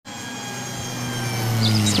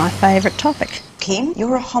my favourite topic. Kim,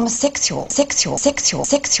 you're a homosexual. Sexual. Head of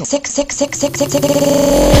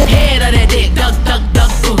the dick, duck, duck, duck,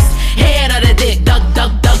 goose. Head of the dick, duck,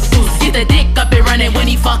 duck, duck, goose. Get the dick up and running when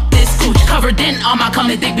he fuck this cooch. Covered in all my cum,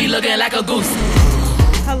 dick be looking like a goose.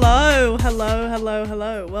 Hello.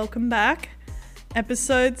 Welcome back.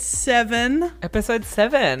 Episode 7.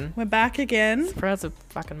 We're back again. Surprised we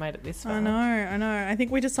fucking made it this far. I know. I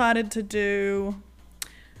think we decided to do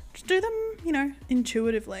them,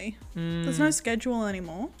 intuitively. There's no schedule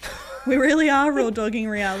anymore. We really are raw dogging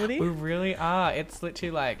reality. We really are. It's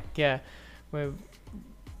literally like, we've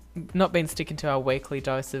not been sticking to our weekly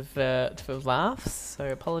dose of laughs, so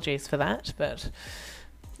apologies for that, but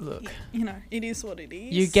look. It is what it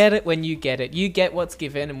is. You get it when you get it. You get what's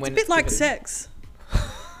given and when it's a bit like sex.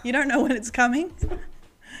 You don't know when it's coming.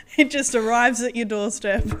 It just arrives at your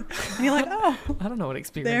doorstep. And you're like, oh. I don't know what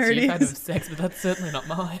experience you've had of sex, but that's certainly not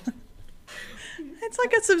mine. It's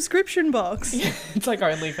like a subscription box. Yeah, it's like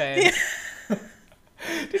OnlyFans. Yeah.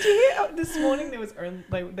 Did you hear this morning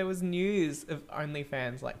there was news of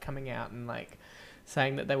OnlyFans like coming out and like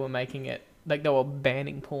saying that they were making it, like they were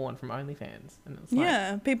banning porn from OnlyFans, and it's like,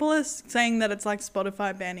 yeah, people are saying that it's like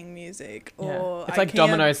Spotify banning music, or it's like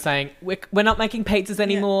Domino's saying we're not making pizzas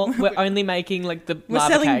anymore. Yeah. We're only making like we're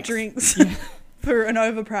selling cakes. Drinks for an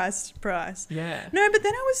overpriced price. Yeah. No, but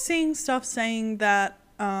then I was seeing stuff saying that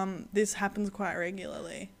this happens quite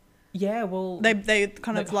regularly. Yeah, well, they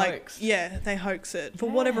kind of like hoax. Yeah, they hoax it for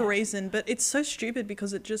whatever reason, but it's so stupid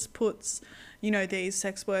because it just puts these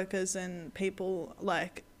sex workers and people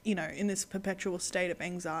like in this perpetual state of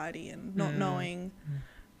anxiety and not knowing,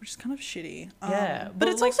 which is kind of shitty. But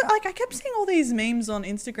it's also like I kept seeing all these memes on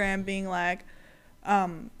Instagram being like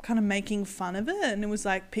kind of making fun of it, and it was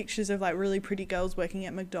like pictures of like really pretty girls working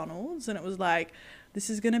at McDonald's, and it was like, this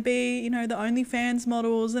is going to be, the OnlyFans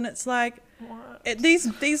models. And it's like,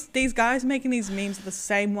 these guys making these memes are the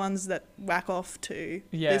same ones that whack off to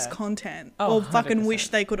this content or fucking 100%. Wish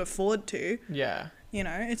they could afford to. Yeah.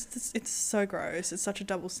 It's so gross. It's such a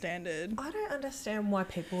double standard. I don't understand why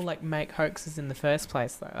people like make hoaxes in the first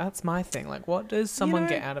place though. That's my thing. Like, what does someone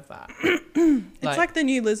get out of that? It's like the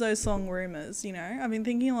new Lizzo song Rumours, I've been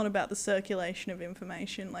thinking a lot about the circulation of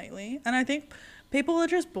information lately. And I think people are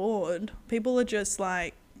just bored. People are just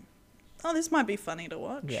like, oh, this might be funny to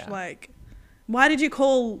watch. Yeah. Like, why did you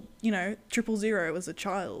call, 000 as a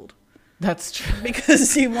child? That's true.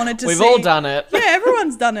 Because you wanted to We've all done it. Yeah,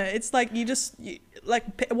 everyone's done it. It's like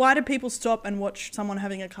why do people stop and watch someone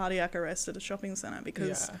having a cardiac arrest at a shopping centre?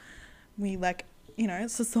 Because we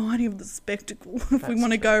it's society of the spectacle. If we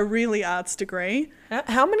want to go really arts degree.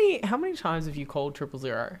 How many times have you called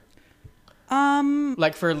 000?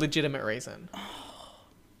 Like for a legitimate reason?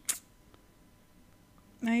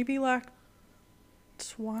 Maybe like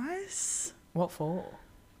twice. What for?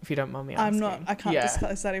 If you don't mind me asking. I can't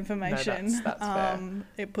disclose that information. No, that's fair.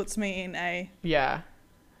 It puts me in a... Yeah.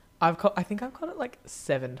 I think I've called it like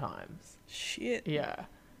 7 times. Shit. Yeah.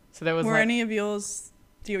 So there was Were any of yours...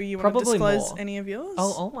 Do you want to disclose more. Any of yours?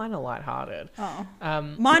 All mine are lighthearted. Oh.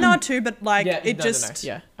 Mine are too, but like No.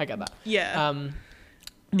 Yeah, I get that. Yeah. Mine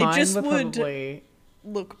it just were would probably...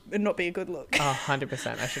 not be a good look. Oh,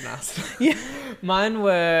 100%. I shouldn't ask. Yeah. Mine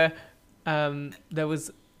were... there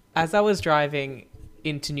was... As I was driving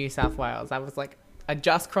into New South Wales, I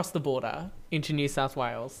just crossed the border into New South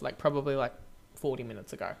Wales, like probably like 40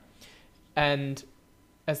 minutes ago. And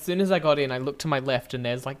as soon as I got in, I looked to my left and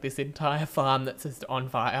there's like this entire farm that's just on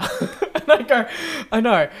fire. And I go, I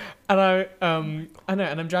know. And I know.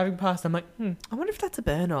 And I'm driving past, I'm like, I wonder if that's a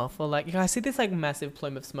burn off, or like, I see this like massive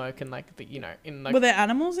plume of smoke and like in like... Were there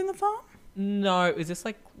animals in the farm? No, it was just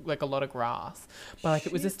like a lot of grass, but like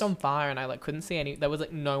it was just on fire, and I like couldn't see any. There was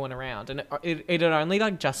like no one around, and it had only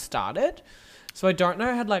like just started, so I don't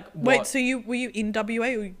know how like. Wait, so were you in WA,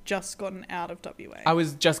 or you just gotten out of WA? I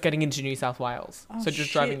was just getting into New South Wales, so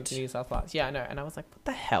just driving into New South Wales. Yeah, I know, and I was like, what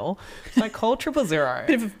the hell? So I called 000.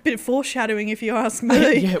 Bit of foreshadowing, if you ask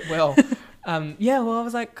me. Yeah, well, I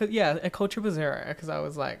was like, I called 000 because I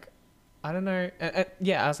was like, I don't know. I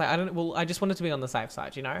was like, I don't know. Well, I just wanted to be on the safe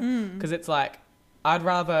side, because it's like, I'd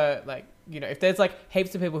rather like, if there's like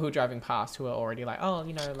heaps of people who are driving past who are already like, oh,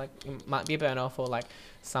 like it might be a burn off, or like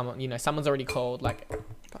someone, someone's already called. Like,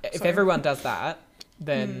 if everyone does that,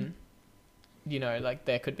 then, like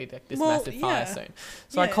there could be like this massive fire soon.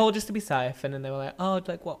 So I called just to be safe, and then they were like, oh,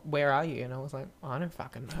 like what? Where are you? And I was like, I don't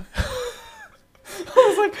fucking know. I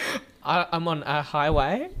was like, I'm on a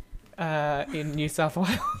highway in New South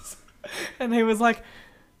Wales. And he was like,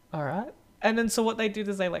 all right. And then so what they did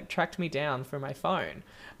is they like tracked me down through my phone.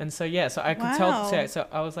 And so yeah, so I could tell. Wow. So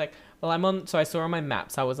I was like, well, I'm on. So I saw on my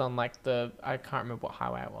maps I was on like I can't remember what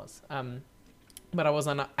highway I was. But I was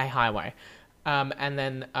on a highway. And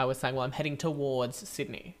then I was saying, well, I'm heading towards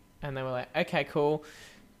Sydney. And they were like, okay, cool.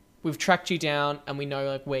 We've tracked you down and we know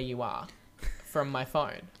like where you are from my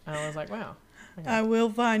phone. And I was like, wow. Okay. I will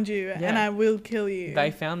find you and Yeah. I will kill you. They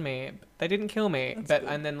found me. They didn't kill me. That's but good.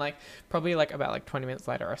 and then like probably like about like 20 minutes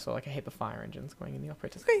later, I saw like a heap of fire engines going in the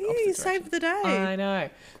opposite Look at you, you opposite direction. saved the day. I know.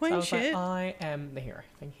 Queen so I was shit. like, I am the hero.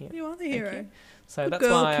 Thank you. You are the Thank hero. you. So Good that's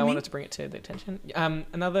girl, why I Kimmy. wanted to bring it to the attention.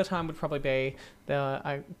 Another time would probably be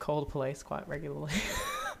I call the police quite regularly.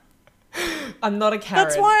 I'm not a Karen.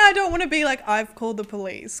 That's why I don't want to be like, I've called the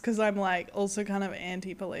police, because I'm like also kind of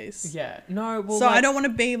anti-police. Yeah. No. Well, So like, I don't want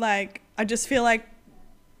to be like, I just feel like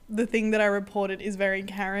the thing that I reported is very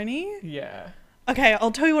Karen-y. Yeah. Okay,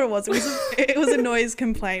 I'll tell you what it was. It was a noise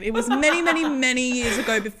complaint. It was many, many, many years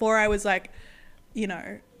ago before I was like, you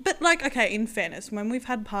know. But like, okay, in fairness, when we've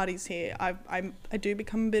had parties here, I do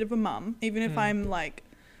become a bit of a mum, even if I'm like,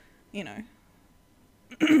 you know,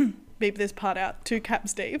 beep this part out, 2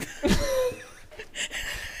 caps deep.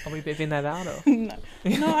 Are we beeping that out or?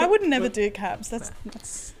 No, I would never do caps. That's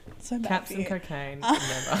so bad Caps for and you. cocaine.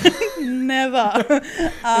 Never. Never.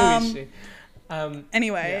 Who is she?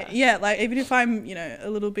 Anyway, yeah, like even if I'm, you know, a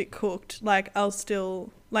little bit cooked, like I'll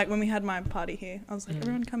still, like when we had my party here, I was like,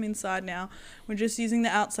 everyone come inside now. We're just using the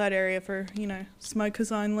outside area for, you know,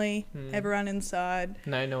 smokers only. Everyone inside.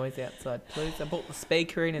 No noise outside, please. I bought the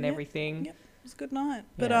speaker in and Yep, everything. yep. It was a good night.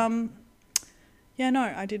 But Yeah. yeah,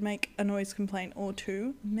 no, I did make a noise complaint or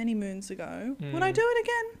two many moons ago. Would I do it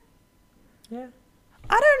again? Yeah.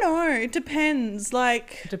 I don't know. It depends.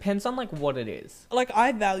 Like It depends on like what it is.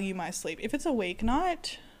 I value my sleep. If it's a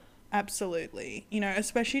weeknight, absolutely. You know,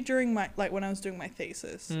 especially during my, like when I was doing my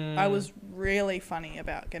thesis, I was really funny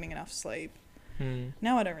about getting enough sleep.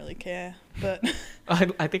 Now I don't really care, but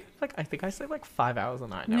I think I sleep like 5 hours a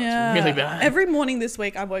night now. yeah, It's really bad. every morning this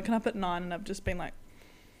week I've woken up at 9 and I've just been like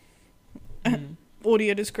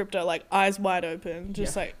audio descriptor, like eyes wide open,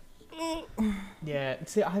 just Yeah. like Yeah.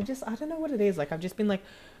 See, I don't know what it is. Like I've just been like,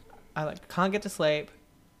 I like can't get to sleep,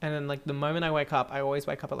 and then like the moment I wake up, I always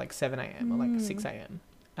wake up at like 7 a.m. or like 6 a.m.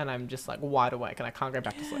 and I'm just like wide awake and I can't go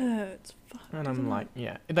back to sleep. yeah, it's fucked. And isn't I'm it? like,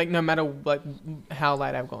 yeah, like no matter like how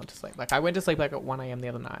late I've gone to sleep. Like I went to sleep like at 1 a.m. the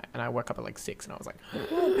other night, and I woke up at like 6, and I was like,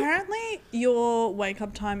 Well, apparently your wake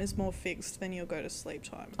up time is more fixed than your go to sleep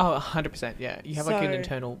time. oh, 100%. Yeah, you have like an So,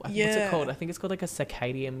 internal. What's yeah. it called? I think it's called like a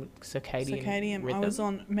circadian Circadian. I was rhythm.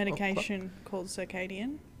 on medication called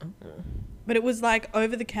Circadian. Oh. But it was like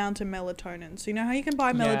over the counter melatonin. So you know how you can buy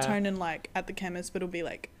Yeah. melatonin like at the chemist, but it'll be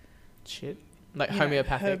like Shit, like you know,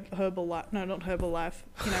 homeopathic. Herbalife. No, not Herbalife.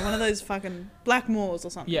 You know, one of those fucking Blackmores or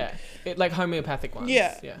something. Yeah, like homeopathic ones.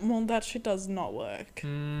 Yeah. Yeah. Well, that shit does not work.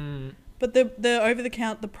 Mm. But the over the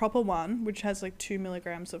count, the proper one, which has like 2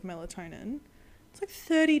 milligrams of melatonin, it's like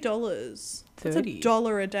 $30. That's $30?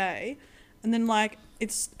 $1 a day. And then like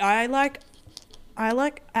I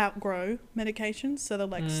outgrow medications, so they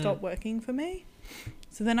like stop working for me.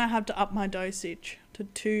 So then I have to up my dosage to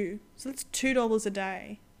 2. So that's $2 a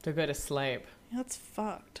day. To go to sleep. Yeah, that's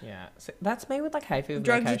fucked. Yeah, so that's me with like hay fever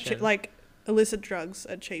Drugs are medication. like illicit drugs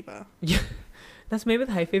are cheaper. Yeah, that's me with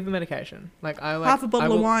hay fever medication. Like I like Half a bottle I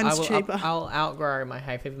of will- wine's I will cheaper. I'll outgrow my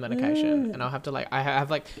hay fever medication, and I'll have to like I have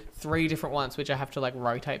like 3 different ones which I have to like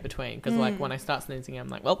rotate between, because like when I start sneezing, I'm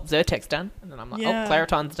like, well, Zyrtec's done, and then I'm like, Yeah. oh,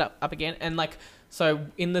 Clariton's up again, and like so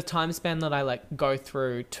in the time span that I like go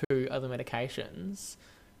through 2 other medications,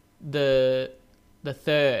 the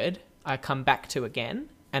third I come back to again,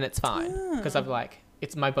 and it's fine because I've like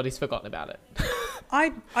it's my body's forgotten about it.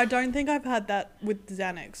 I don't think I've had that with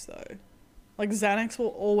Xanax though. Like Xanax will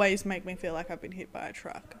always make me feel like I've been hit by a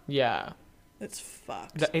truck. Yeah, It's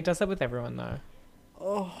fucked. it does that with everyone though.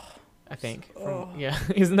 Oh, I think. Yeah,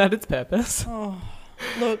 isn't that its purpose?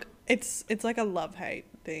 look, it's like a love-hate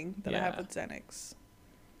thing that I have Yeah. with Xanax.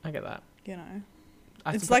 I get that. You know,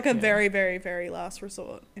 I it's suppose- like a yeah. very, very, very last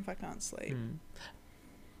resort if I can't sleep.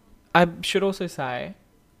 I should also say,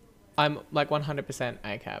 I'm like 100%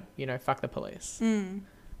 ACAB. You know, fuck the police.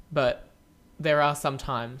 But there are some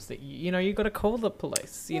times that you know you got to call the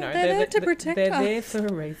police. You Well, know, they're there to protect They're us. there for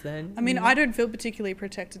a reason. I mean, you know? I don't feel particularly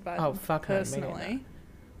protected by Oh them fuck no, me neither. personally.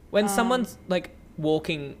 When someone's like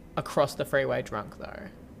walking across the freeway drunk though,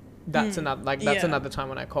 that's Yeah. another time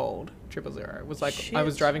when I called 000. It was like I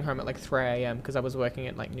was Shit. driving home at like 3 a.m. because I was working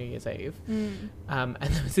at like New Year's Eve, and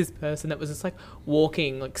there was this person that was just like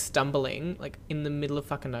walking, like stumbling, like in the middle of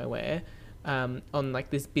fucking nowhere, on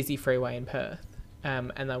like this busy freeway in Perth,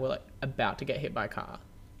 and they were like about to get hit by a car,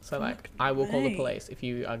 So like, Fuck I will call the me. police if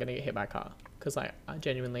you are gonna get hit by a car, because like, I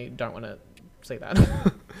genuinely don't want to see that.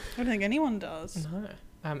 I don't think anyone does. No.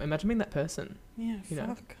 Imagine being that person. Yeah, You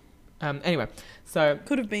know. fuck. Anyway, so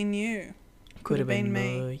Could have been you. Could have been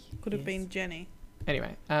me. Could have been Jenny.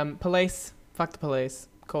 Anyway, police. Fuck the police.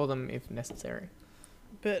 Call them if necessary.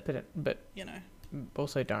 But, But you know,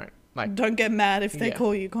 also don't like. don't get mad if they Yeah.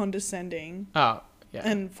 call you condescending Oh yeah.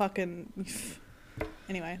 and fucking...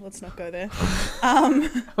 Anyway, let's not go there.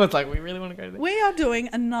 I was like, we really want to go to this. We are doing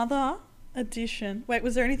another edition. Wait,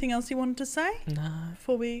 was there anything else you wanted to say No.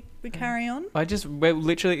 before we carry on? We're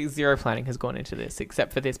literally zero planning has gone into this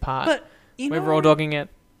except for this part. But, you we're know, raw dogging it.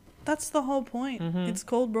 that's the whole point. Mhm. It's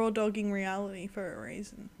called raw dogging reality for a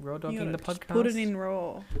reason. Raw You dogging gotta the just podcast. put it in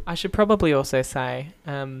raw. I should probably also say,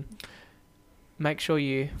 make sure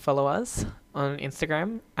you follow us on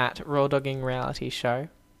Instagram at Raw Dogging Reality Show,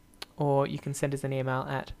 or you can send us an email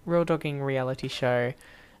at rawdoggingrealityshow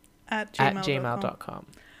At at gmail.com. gmail.com.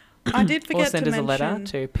 I did forget Or send to us a letter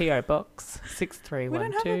mention... to PO Box We don't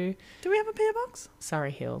 6312, Do we have a PO box?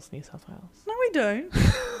 Surrey Hills, New South Wales. No, we don't.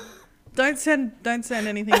 Don't send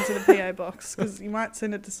anything to the PO box because you might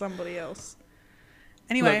send it to somebody else.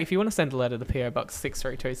 Anyway, Look, if you want to send a letter to PO Box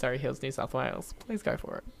 632 Surrey Hills, New South Wales, please go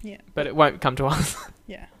for it. yeah, But it won't come to us.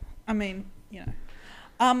 yeah. I mean, you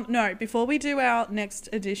know. No, before we do our next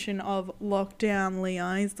edition of Lockdown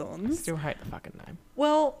Liaisons, Still hate the fucking name.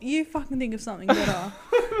 well, you fucking think of something better.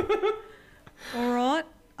 All right.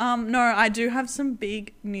 No, I do have some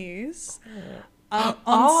big news. On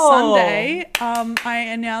Oh. Sunday, I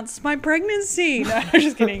announced my pregnancy. No, I'm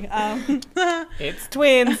just kidding. It's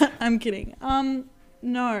twins. I'm kidding.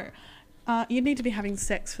 No. You need to be having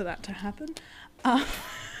sex for that to happen.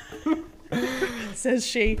 Says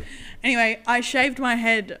she. Anyway, I shaved my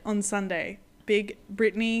head on Sunday. Big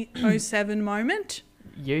Britney 07 moment.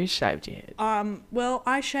 You shaved your head. Well,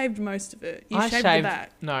 I shaved most of it. You I shaved the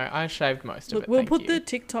back. No, I shaved most Look, of it. we'll thank put you. the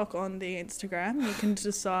TikTok on the Instagram. You can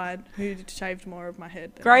decide who shaved more of my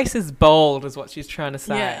head. than Grace is bold, is what she's trying to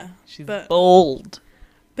say. Yeah, she's but- bold.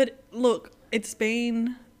 But look, it's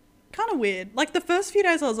been kind of weird. Like the first few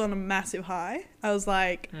days I was on a massive high. I was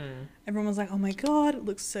like, everyone was like, oh my God, it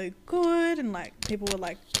looks so good. And like people were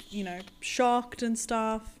like, you know, shocked and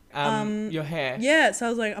stuff. Your hair. Yeah, so I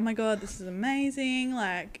was like, oh my God, this is amazing.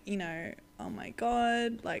 Like, you know, oh my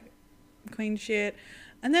God, like queen shit.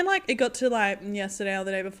 And then like it got to like yesterday or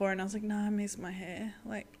the day before and I was like, nah, I miss my hair.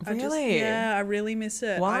 Like, Really? I really miss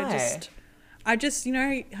it. Why? I just, you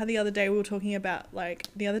know how the other day we were talking about, like,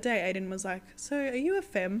 the other day Aiden was like, so are you a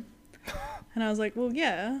femme? And I was like, well,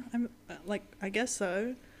 yeah, I'm like, I guess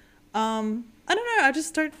so. I don't know, I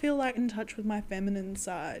just don't feel like in touch with my feminine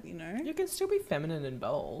side, you know? You can still be feminine and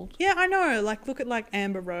bold. Yeah, I know. Like, look at like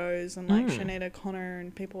Amber Rose and like Sinead O'Connor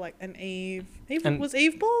and people like, and Eve. And- Was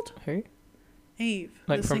Eve bald? Who? Eve,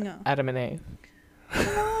 Like the from singer. Adam and Eve.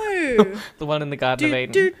 No. The one in the Garden of do,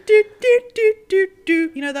 Eden. do, do, do, do, do,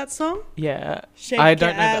 do. You know that song? Yeah. Shake I your don't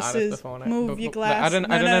know the artist asses, before. No. move your glass. I don't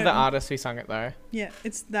No, know no. the artist who sung it though. Yeah,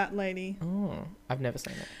 it's that lady. Oh, I've never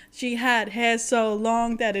seen it. She had hair so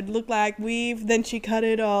long that it looked like weave. Then she cut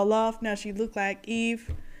it all off. Now she looked like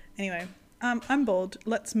Eve. Anyway, I'm bored.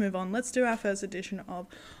 Let's move on. Let's do our first edition of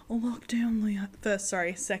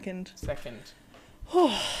second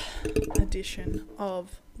edition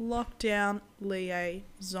of Lockdown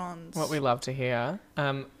Liaisons. What we love to hear.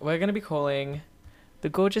 We're going to be calling the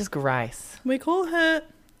gorgeous Grace. We call her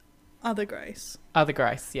Other Grace. Other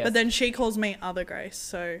Grace, yes. But then she calls me Other Grace.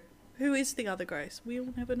 So who is the other Grace? We'll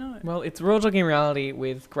never know. Well, it's Raw Dogging Reality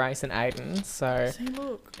with Grace and Aiden, so... See,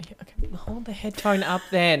 look. Yeah, okay, hold the headphone up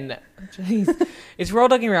then. Jeez. It's Raw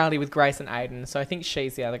Dogging Reality with Grace and Aiden, so I think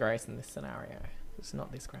she's the other Grace in this scenario. It's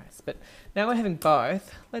not this Grace. But now we're having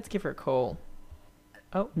both. Let's give her a call.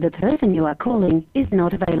 The person you are calling is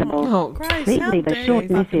not available. Oh, Grace, Please how leave a dare short you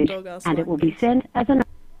fucking message dog us and like it will be this. sent as an...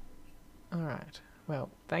 all right. Well,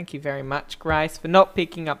 thank you very much, Grace, for not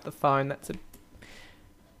picking up the phone. That's a...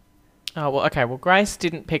 Oh, well, okay. Well, Grace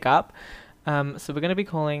didn't pick up. So we're going to be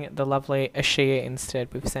calling the lovely Ashia instead.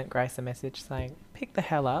 We've sent Grace a message saying, pick the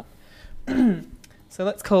hell up. So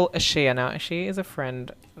let's call Ashia. Now, Ashia is a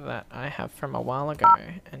friend that I have from a while ago,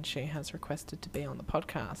 and she has requested to be on the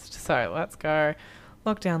podcast. So let's go.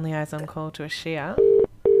 Lockdown liaison call to Ashia.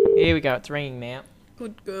 Here we go. It's ringing now.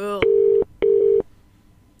 Good girl.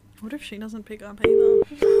 What if she doesn't pick up either?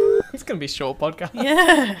 It's going to be a short podcast.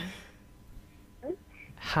 Yeah.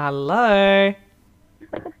 Hello.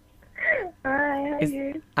 Hi, how are Is-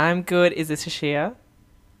 you? I'm good. Is this Ashia?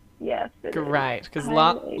 Yes. it is. Great. Because Hi,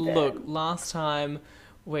 Aiden. look, last time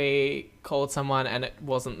we called someone and it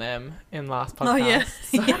wasn't them in last podcast. Oh yeah.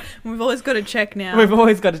 So Yeah. We've always got to check now. we've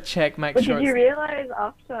always got to check, make But sure did you it's... realize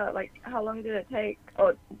after, like, how long did it take?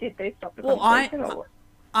 Or did they stop the Well, conversation? Or what?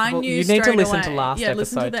 I Well, knew you need straight to listen away. to last yeah,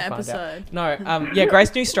 listen to episode the to find out. episode. No, yeah,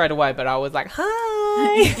 Grace knew straight away, but I was like,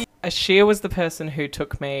 hi. Ashia was the person who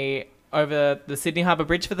took me over the Sydney Harbour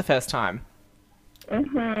Bridge for the first time.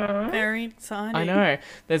 Very exciting. I know.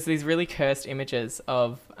 There's these really cursed images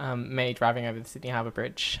of me driving over the Sydney Harbour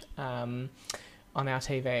Bridge on our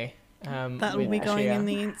TV. That will with be going Ashia. in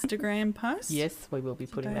the Instagram post. Yes, we will be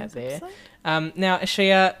putting that Today's there. episode. Now,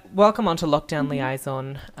 Ashia, welcome on to Lockdown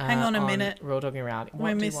Liaison. Hang on a minute. Real Dog and Rowdy. What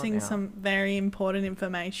We're do you want missing now? some very important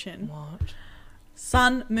information. What?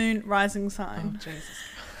 Sun, moon, rising Oh, sign. Jesus.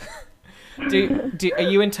 Are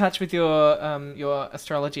you in touch with your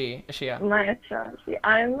astrology, Ashia? My astrology.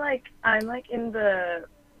 I'm like in the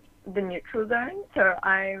neutral zone, so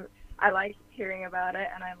I like hearing about it,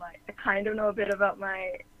 and I kind of know a bit about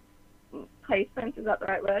my placements. Is that the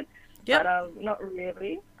right word? Yep. But not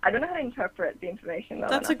really. I don't know how to interpret the information though.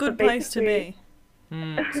 That's a enough. good But place to basically-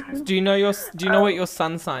 be. Do you know what your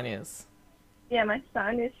sun sign is? Yeah, my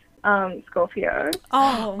sun is Scorpio.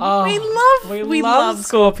 Oh, we love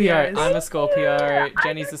Scorpio. Scorpios. I'm a Scorpio. I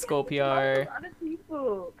Jenny's a don't Scorpio. get other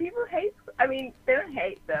people hate. I mean, they don't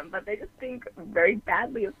hate them, but they just think very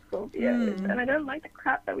badly of Scorpios, and I don't like the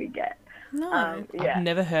crap that we get. No. Yeah. I've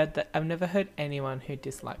never heard anyone who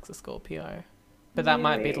dislikes a Scorpio. But that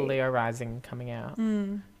might be the Really? Leo rising coming out.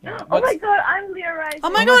 Yeah. Oh my god, I'm Leo rising. Oh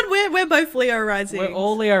my god, we're both Leo rising. We're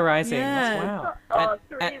all Leo risings. Yeah. Wow. Oh,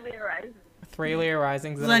 three And- Leo rising. 3 Leo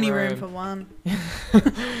risings There's in only a room room. for one.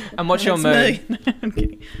 And what's your It's moon? me. No, I'm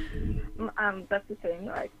kidding. That's the thing.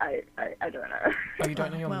 Like, I don't know. Oh, you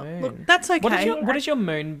don't know your Well, moon. look, that's okay. What is your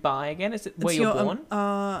moon by again? Is it where It's you're your, born?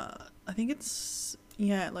 I think it's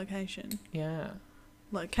location. Yeah.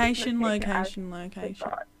 Location. God.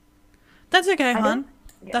 That's okay, I hon. don't-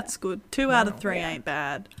 yeah. That's good. 2 out of 3 ain't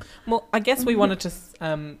bad. Well, I guess we wanted to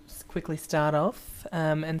quickly start off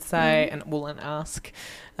and say and ask,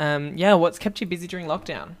 what's kept you busy during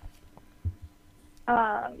lockdown?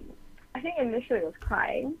 I think initially it was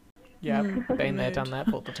crying. Yeah, been there, Mood. done that.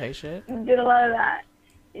 Bought the t-shirt. Did a lot of that.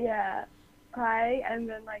 Yeah, crying, and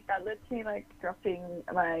then that led to me dropping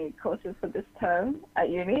my courses for this term at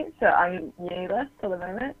uni. So I'm uni-less for the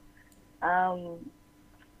moment.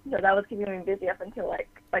 So that was keeping me busy up until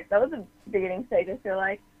that was the beginning stage, I feel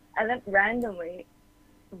like. And then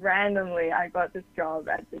randomly I got this job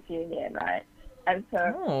at this union, right? And so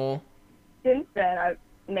Oh, since then,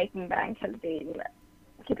 making bank has been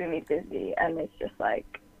keeping me busy, and it's just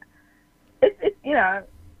it's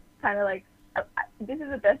kind of this is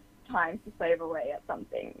the best time to save away at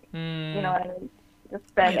something. You know what I mean? Just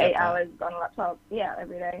spend I get 8 that. hours on a laptop,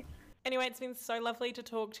 every day. Anyway, it's been so lovely to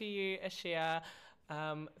talk to you, Ashia.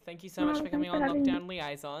 Thank you so much for coming thanks on for having Lockdown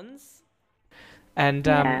Liaisons. And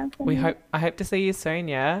Yeah, I hope to see you soon.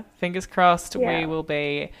 Yeah, fingers crossed. We Yeah. will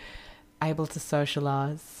be able to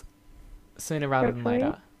socialize sooner rather than Hopefully.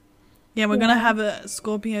 later. Yeah, we're gonna have a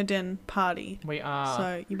Scorpio Den party. We are.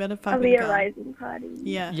 So you better A fucking Leo go. rising party.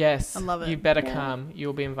 Yeah. Yes, I love it. You better Yeah. come.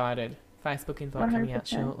 You'll be invited. Facebook invite coming out 100%.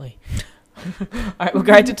 shortly. All right, well,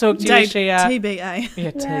 great to talk to you, Date Ashia. TBA. Yeah,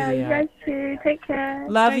 Yeah, you TBA. guys too. Take care.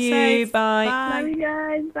 Love Stay you. safe. Bye. Love you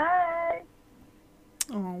guys. Bye.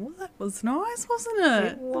 Oh, well, that was nice, wasn't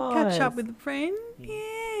it? It Catch up was. with a friend.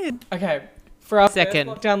 Yeah. Okay, for our second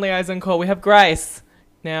lockdown liaison call, we have Grace.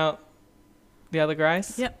 Now, the other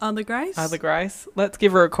Grace. Yep, other Grace. Other Grace. Let's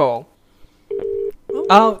give her a call. Ooh,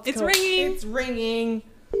 Oh, it's cool. ringing. It's ringing.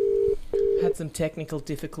 Had some technical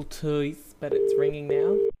difficulties, but it's ringing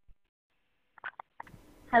now.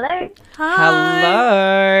 Hello. Hi.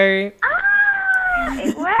 Hello. Ah,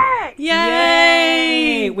 it worked.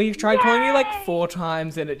 Yay. We've tried calling you 4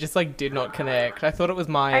 times and it just did not connect. I thought it was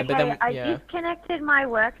my end, but Okay, then I yeah. disconnected my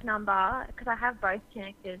work number because I have both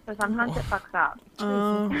connected, so sometimes it fucks up.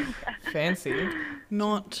 Fancy.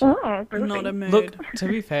 Not Oh, not a mood. Look, to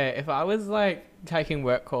be fair, if I was taking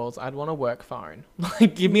work calls, I'd want a work phone.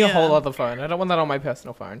 Give me a whole Yeah. other phone. I don't want that on my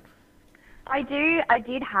personal phone. I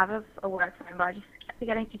did have a work phone, but I just kept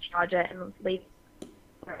forgetting to charge it and leave.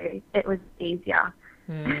 So it was easier.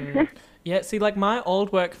 Yeah, see, my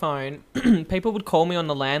old work phone, people would call me on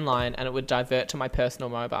the landline and it would divert to my personal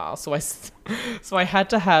mobile. So I had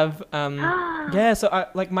to have, yeah, so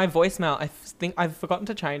my voicemail, I think I've forgotten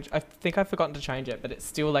to change it, but it's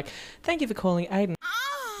still thank you for calling Aiden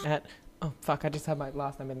at, oh, fuck, I just had my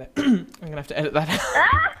last name in there. I'm going to have to edit that out.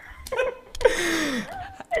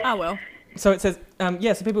 Oh well. So it says, so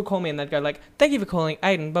people call me and they'd go thank you for calling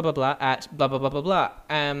Aiden, blah, blah, blah, at blah, blah, blah, blah, blah.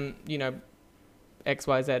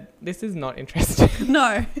 XYZ. This is not interesting.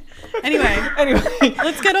 No. Anyway, Anyway,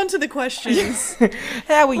 let's get on to the questions.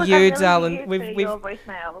 how are Look, you, I'm really darling? here We've for we've your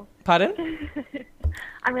voicemail. pardon?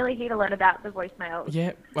 I'm really here to learn about the voicemails.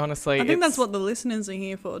 Yeah, honestly, I think that's it's- what the listeners are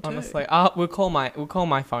here for too. Honestly, we'll call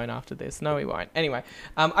my phone after this. No, we won't. Anyway,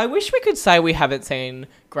 I wish we could say we haven't seen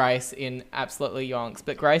Grace in absolutely yonks,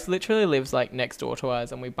 but Grace literally lives like next door to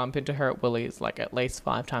us, and we bump into her at Woolies like at least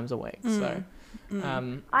 5 times a week. So, I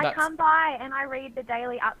that's- come by and I read the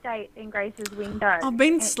daily update in Grace's window. I've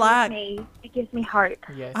been and slack. It gives me hope.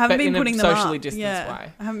 yes, I haven't but been in putting a them socially up. distanced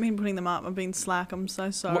way. I haven't been putting them up. I've been slack. I'm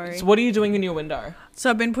so sorry. So what are you doing in your window? So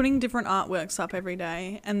I've been putting different artworks up every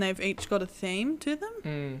day, and they've each got a theme to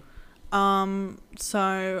them.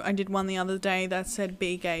 So I did one the other day that said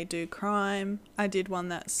 "Be gay, do crime." I did one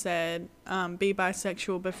that said "Be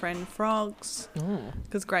bisexual, befriend frogs,"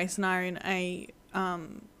 because Grace and I are in a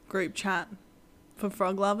group chat for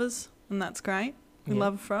frog lovers, and that's great. We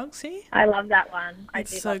love frogs here. I love that one. I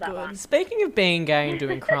It's do so love that good. one. Speaking of being gay and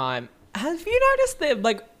doing crime, have you noticed the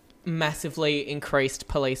like massively increased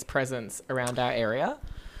police presence around our area?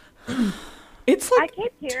 It's I like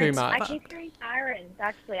keep hearing, too much. I keep hearing sirens.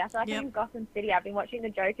 Actually, I feel like Yep. I'm in Gotham City. I've been watching The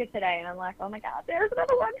Joker today, and I'm like, oh my god, there's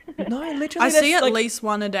another one. No, literally. I see there's, at like, least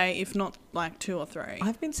one a day, if not like 2 or 3.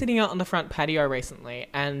 I've been sitting out on the front patio recently,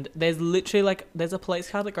 and there's literally like there's a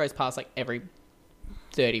police car that goes past like every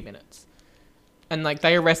 30 minutes, and like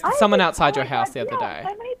they arrested someone outside your house the other day.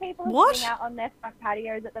 So many people are What? sitting out on their front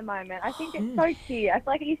patios at the moment. I think it's so cute. I feel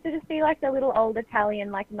like it used to just be like the little old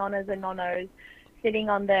Italian like nonnas and nonnos sitting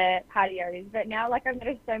on the patios, but now like I've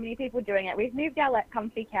noticed so many people doing it. We've moved our like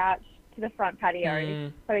comfy couch to the front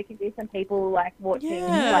patio so we can do some people like watching,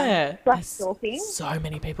 Yeah, like there's stalking. so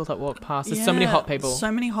many people that walk past. There's so many hot people.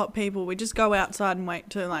 So many hot people. We just go outside and wait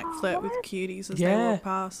to like flirt with cuties as they Yeah. walk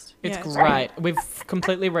past. It's Yeah, great. We've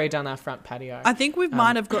completely redone our front patio. I think we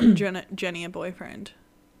might have gotten Jenny a boyfriend.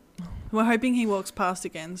 We're hoping he walks past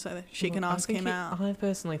again so that she can I ask think him out. I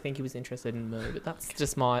personally think he was interested in me, but that's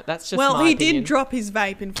just my Well, my he opinion. did drop his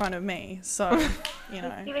vape in front of me, so you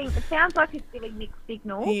know. It sounds like he's giving mixed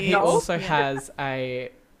signals. He is. also Yeah. has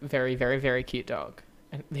a very, very, very cute dog,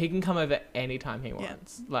 and he can come over anytime he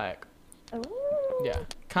wants. Like, Ooh. yeah,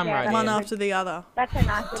 come Yeah, right that's One in. after the other. That's a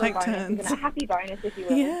nice little Take bonus, turns. isn't it? A happy bonus, if you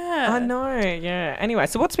will. Yeah. I know, yeah. Anyway,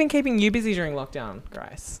 so what's been keeping you busy during lockdown,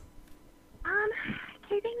 Grace?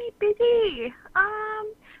 Keeping me busy.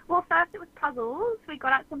 Well, first it was puzzles. We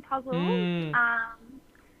got out some puzzles.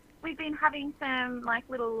 We've been having some like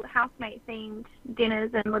little housemate themed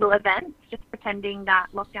dinners and little events, just pretending that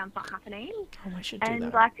lockdown's not happening. Oh, I should do And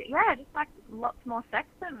that. like, yeah, just like lots more sex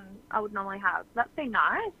than I would normally have. That's been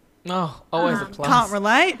nice. Oh, always a plus. Can't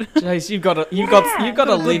relate. Jeez, you've got to Yeah. live Got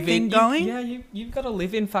a good in. thing going. You've got to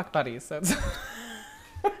live in fuck buddies. That's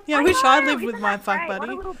Yeah, I wish I know, lived with isn't my that fuck great? What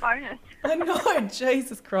buddy. a little bonus. I know.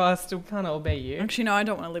 Jesus Christ, it can't all be you. Actually, no, I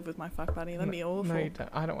don't want to live with my fuck buddy. That'd be awful. No, you don't.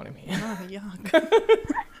 I don't want him here. Oh, yuck.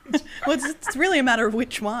 Well, it's really a matter of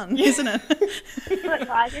which one, isn't it? Look,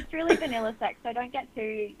 guys, it's really vanilla sex, so don't get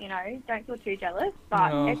too, don't feel too jealous. But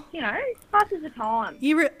No. it's, passes the time.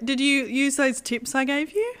 Did you use those tips I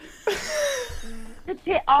gave you?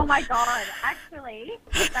 Oh my god! Actually,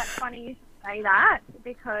 that's funny you should say that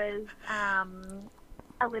because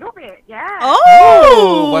a little bit, yeah.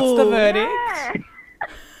 Oh, what's the verdict? Yeah.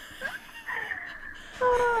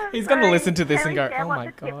 He's gonna listen to this can and we go, share "Oh what my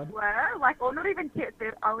the God." tips were? Like, or not even tips.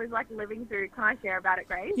 I was like living through. Can I share about it,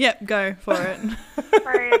 Grace? Yep, go for it. So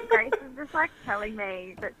Grace is just like telling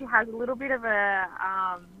me that she has a little bit of a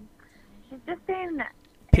she's just been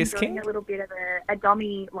Piss enjoying king? a little bit of a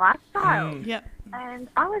dommy lifestyle. Yep. And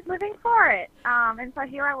I was living for it. And so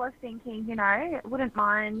here I was thinking, wouldn't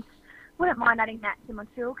mind adding that to my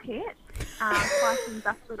toolkit, spice things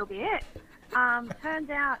up a little bit. Turns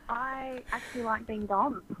out I actually like being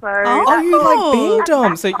dom. So Oh, you like being That's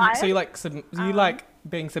dom? So backfired. you like you like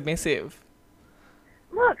being submissive?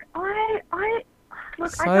 look, I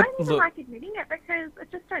So, don't even look- like admitting it because I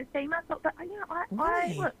just don't see myself. But I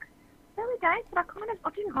Really? look, early days, but I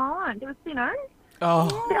didn't mind. It was, Oh,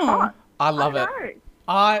 a bit hot. I love I it. know.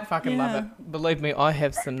 I fucking love Yeah. it. Believe me, I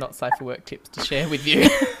have some not safe for work tips to share with you.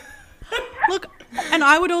 Look, and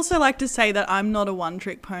I would also like to say that I'm not a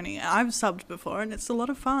one-trick pony. I've subbed before, and it's a lot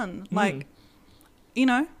of fun. Like,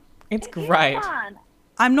 It's It is great. fun.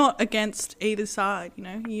 I'm not against either side.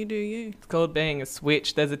 You do you. It's called being a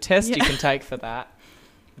switch. There's a test you Yeah. can take for that.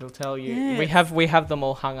 It'll tell you. Yes. We have them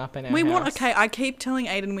all hung up in our house. Okay, I keep telling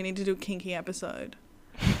Aiden we need to do a kinky episode.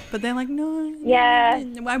 But they're like, no. Yeah.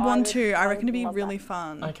 I want to. I I reckon it'd would be love really that.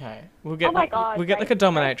 fun. Okay, we'll get Oh my god. we'll get like a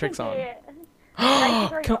dominatrix on. Grace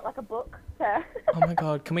has already Can- got like a book to. Oh my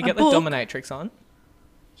god, can we A get the book? dominatrix on?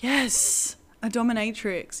 Yes, a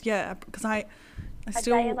dominatrix. Yeah, because I A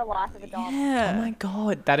still. day in the life of a dom. Yeah. Oh my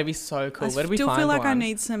god, that'd be so cool. I Where do we still find feel like I one?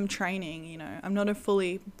 need some training. You know, I'm not a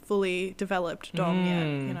fully developed dom yet.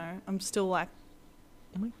 You know, I'm still like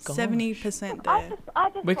Oh my god. 70% I there.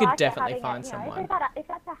 just We could like it definitely having find it, you know, someone. If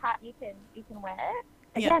that's a hat you can wear.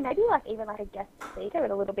 Yeah. Yeah, maybe like even like a guest speaker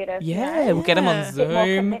with a little bit of Yeah, you know, we'll get them on Yeah. a bit more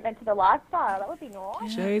Zoom. commitment to the lifestyle. That would be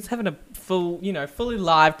nice. Jeez, having a full, fully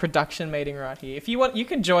live production meeting right here. If you want, you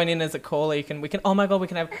can join in as a caller. We can. Oh my god, we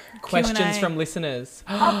can have questions Q&A. from listeners.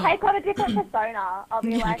 I'll take on a different persona. I'll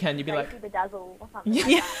be You like can, you'd be like- Tracy Bedazzle or something.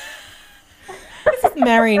 Yeah. Like This is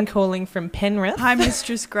Marion calling from Penrith. Hi,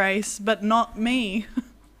 Mistress Grace, but not me.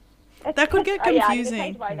 that. That could get Oh, yeah, I need to confusing.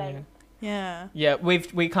 change my name. Yeah. Yeah, we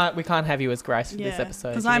can't have you as Grace for this Yeah, episode.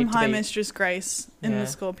 because You I'm need to High be- Mistress Grace in Yeah. the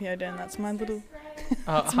Scorpio Den. That's my little. Oh,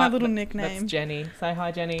 That's my little That's nickname. Jenny. Say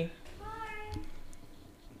hi, Jenny.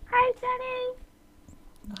 Hey,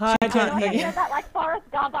 Jenny. Hi, She can't I hear Jenny. you. said that like Forrest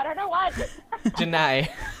Gump. I don't know why. Janae.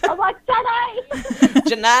 I was like, Jenny.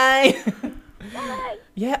 Janae. Jenny.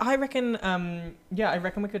 Yeah, I reckon. I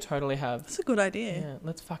reckon we could totally have. That's a good idea. Yeah,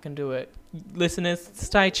 let's fucking do it. Listeners,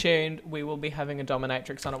 stay tuned. We will be having a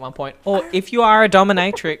dominatrix on at one point. Or if you are a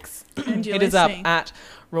dominatrix, And you're it is up listening. at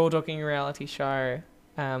Raw Dogging Reality Show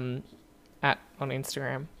on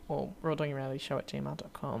Instagram or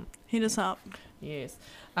rawdoggingrealityshow@gmail.com. Hit us up. Yes.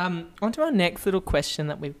 On to our next little question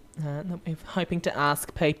that we're hoping to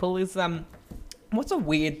ask people is what's a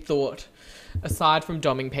weird thought aside from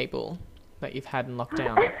domming people that you've had in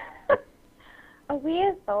lockdown? A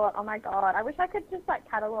weird thought. Oh my god. I wish I could just like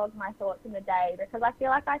catalogue my thoughts in the day because I feel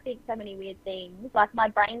like I think so many weird things. Like my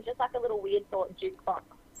brain's just like a little weird thought jukebox,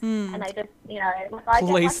 and they just like, I get,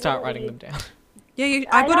 Please like, start little writing weird- them down. Yeah,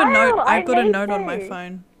 I I've got a know, note. I I've got a need note on my to.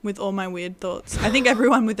 phone with all my weird thoughts. I think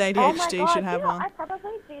everyone with ADHD Oh my god, should have you know, one. I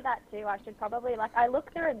probably do that too. I should probably I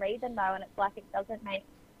look through and read them though, and it's like it doesn't make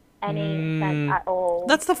any sense at all.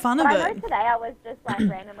 That's the fun But of I know it. today I was just like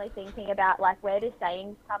randomly thinking about like where do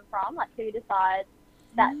sayings come from? Like who decides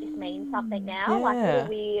that this means something now? Like Yeah. little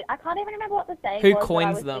weird. I can't even remember what the saying Who was that I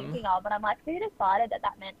coins was them? thinking of, but I'm like, who decided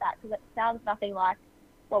that meant that? Because it sounds nothing like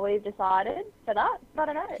what we've decided for that. I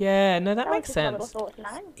don't know. Yeah, no, that was makes just my little sense. thoughts, you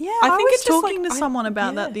know? Yeah, I I, think was it's just, talking like, to someone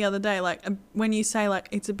about yeah. that the other day. Like when you say like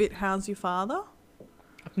it's a bit how's your father,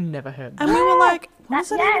 I've never heard that. and we were like, what does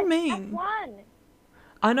that yes, even mean? That's one.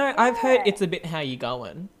 I know, I've heard Yeah. it's a bit how you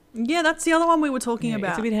going. Yeah, that's the other one we were talking Yeah, about.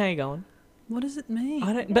 it's a bit how you going. What does it mean?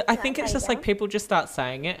 I don't, but I Yeah, think it's how you just like going. people just start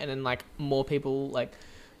saying it, and then like more people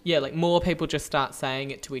more people just start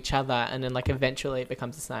saying it to each other, and then like eventually it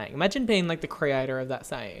becomes a saying. Imagine being like the creator of that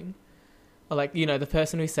saying, or like the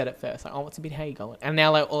person who said it first. Like, oh, it's a bit how you going, and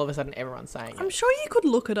now like all of a sudden everyone's saying I'm it. sure you could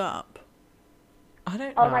look it up. I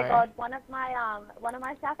don't know. Oh my god, one of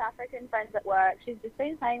my South African friends at work, she's just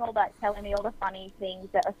been saying telling me all the funny things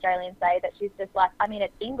that Australians say that she's just like, I mean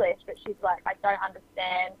it's English, but she's like, I don't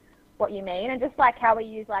understand what you mean, and just like how we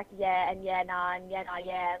use like yeah and yeah nah and yeah nah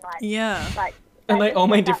yeah and like Yeah. like And they just all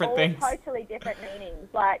mean have different all things. Totally different meanings.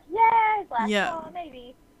 Like yeah, it's like Yeah. oh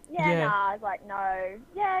maybe yeah, Yeah. nah, it's like no,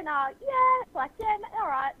 yeah, nah, yeah, it's like yeah, all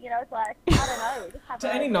right, it's like I don't know. We just have To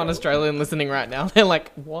our any little- non-Australian listening right now, they're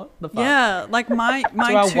like, what the fuck? Yeah, like my To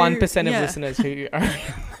our two, 1% of yeah. listeners who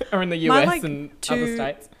are in the My, US like, and two- other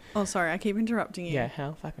states. Oh, sorry, I keep interrupting you. Yeah,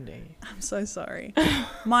 how fucking dare you? I'm so sorry.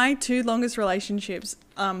 My two longest relationships,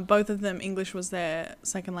 both of them English was their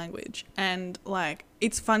second language, and like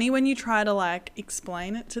it's funny when you try to like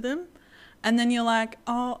explain it to them, and then you're like,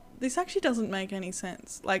 oh, this actually doesn't make any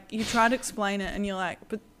sense. Like you try to explain it, and you're like,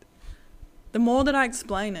 but the more that I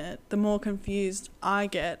explain it, the more confused I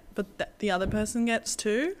get, but the other person gets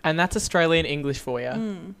too. And that's Australian English for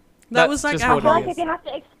you. That That's was like just our what I feel it like is. if you have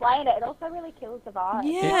to explain it, it also really kills the vibe.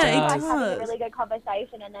 Yeah, it Like does. having a really good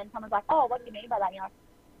conversation, and then someone's like, "Oh, what do you mean by that?" And you're like,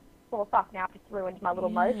 "Well, fuck! Now I've just ruined my little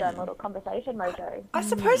mojo, my little conversation mojo." I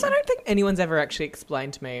suppose I don't think anyone's ever actually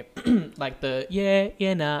explained to me like the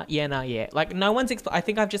yeah, nah, yeah. Like no one's I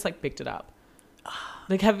think I've just like picked it up.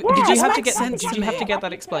 Like did you it have to makes get sense did to you have me. to get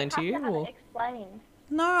that explained to you or Explained.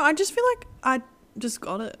 No, I just feel like I just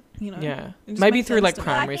got it. yeah. It just Maybe makes through sense like to me.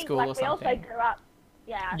 But I primary think, school like, or we also something. grew up.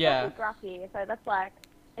 Yeah. Yeah. We grew up here, so that's like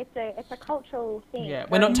it's a cultural thing. Yeah,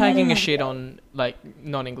 we're Very not taking a important. shit on like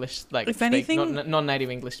non-English like If anything- non-native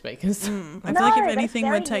English speakers. I feel No, like if that's anything,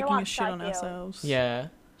 we're very taking a nuanced, shit I on feel. ourselves. Yeah.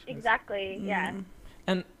 Exactly. Yeah.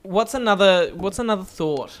 And what's another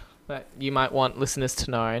thought that you might want listeners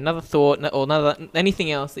to know? Another thought or another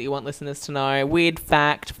anything else that you want listeners to know? Weird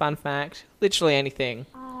fact, fun fact, literally anything.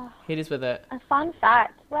 Hit us with it. A fun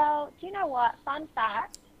fact. Well, do you know what? Fun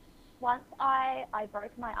fact. Once I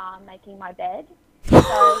broke my arm making my bed, So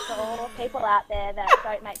for all the people out there that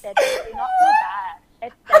don't make their bed, do not feel bad.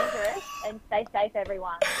 It's dangerous, and stay safe,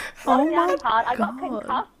 everyone. Oh Working out my is hard. I got God.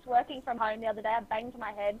 concussed working from home the other day. I banged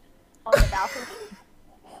my head on the balcony.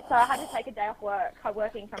 So I had to take a day off work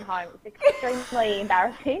working from home. It was extremely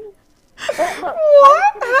embarrassing. But look,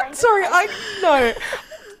 What? Sorry, no.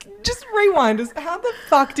 Just rewind us. How the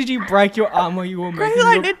fuck did you break your arm while you were Greg, making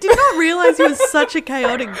I your... did not realize you were such a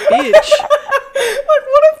chaotic bitch. Like,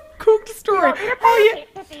 what a cooked story. You want me to Oh, paint yeah. a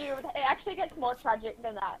picture for you? It actually gets more tragic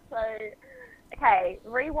than that. So, okay,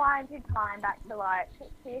 rewind in time back to like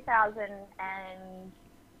 2000 and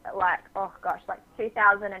like, oh gosh, like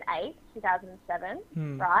 2008,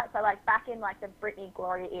 2007, right? So like back in like the Britney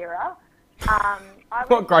Gloria era. I was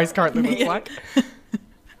What Grace currently looks like.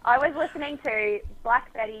 I was listening to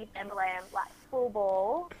Black Betty Timberland, like full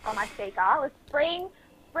ball on my speaker. It was spring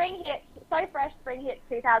hits, So Fresh Spring Hits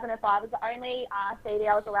 2005 was the only CD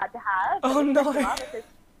I was allowed to have. Oh, no. Because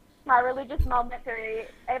my religious mom went through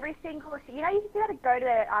every single, you know, you used to be able to go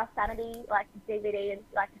to Sanity, like DVD and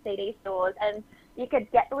like the CD stores, and you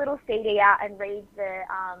could get the little CD out and read the,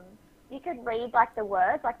 you could read like the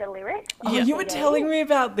words, like the lyrics. Oh, on the you were CD. telling me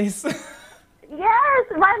about this. Yes,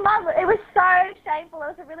 my mum, it was so shameful. There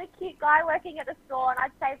was a really cute guy working at the store, and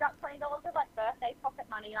I'd saved up $20 of like birthday pocket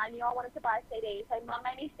money, and I knew I wanted to buy a CD. So mum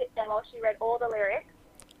made me sit there while she read all the lyrics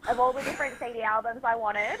of all the different CD albums I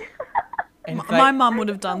wanted. In My mum would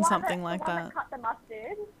have The done one something like the one that. Cut the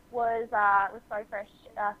mustard was So Fresh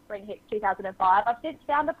Spring Hits 2005. I've since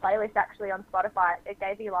found a playlist actually on Spotify. It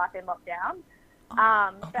gave me life in lockdown. But my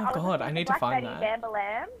I was God, listening I need to Black find Betty, that.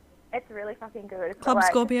 Bambalam. It's really fucking good. It's got, Club like,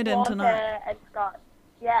 Scorpio Den Water, tonight. It's got,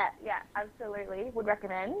 yeah, absolutely. Would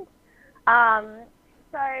recommend.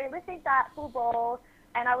 So listening to that full ball,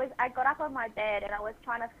 and I got up on my bed and I was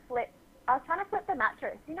trying to flip the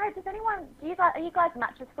mattress. You know, are you guys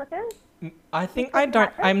mattress flippers? I think flip I the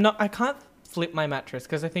don't, mattress? I can't flip my mattress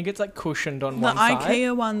because I think it's like cushioned on The one side.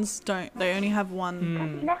 IKEA ones don't. They only have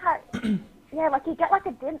one. You know how, yeah, like you get like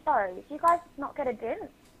a dent though. Do you guys not get a dent?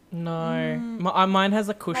 No, mine has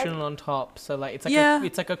a cushion on top, so like it's like Yeah.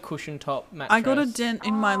 it's like a cushion top mattress. I got a dent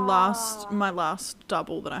in my last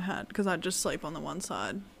double that I had because I just sleep on the one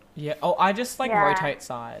side. Yeah. Oh, I just like Yeah. rotate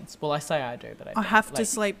sides. Well, I say I do, but I I don't. have to Like,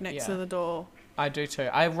 sleep next to yeah. the door. I do too.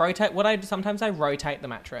 I rotate. Sometimes I rotate the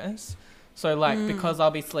mattress. So like because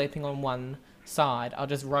I'll be sleeping on one side, I'll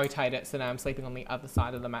just rotate it so now I'm sleeping on the other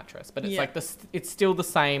side of the mattress. But it's Yeah. like it's still the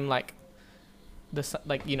same like the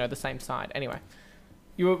same side. Anyway,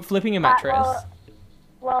 you were flipping a mattress.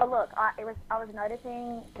 Well, look, I was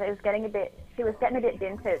noticing that she was getting a bit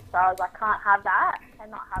dented, so I was like, cannot have that,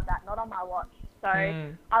 not on my watch. So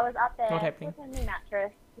I was up there Not happening. flipping the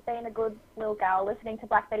mattress, being a good little girl, listening to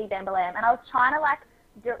Black Betty Bambalam, and I was trying to like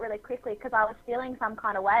do it really quickly because I was feeling some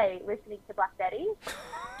kind of way listening to Black Betty.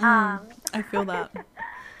 I feel that.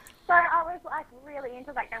 So I was like really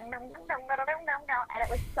into like, and it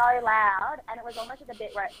was so loud, and it was almost a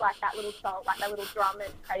bit like that little song, like that little drum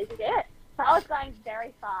and crazy bit. So I was going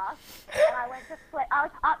very fast, and I went to flip. I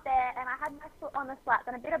was up there, and I had my foot on the slats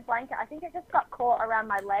and a bit of blanket. I think it just got caught around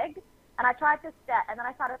my leg, and I tried to step, and then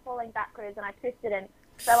I started falling backwards, and I twisted and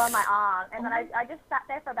fell on my arm, and then I just sat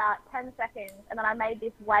there for about 10 seconds, and then I made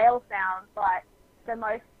this wail sound, like the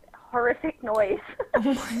most horrific noise.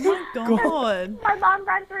 God. My mum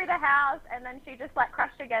ran through the house, and then she just like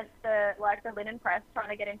crashed against the linen press trying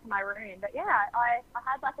to get into my room. But yeah, I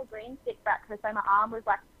had like a green stick fracture, so my arm was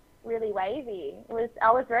like really wavy.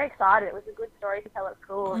 I was very excited. It was a good story to tell at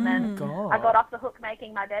school, and then God. I got off the hook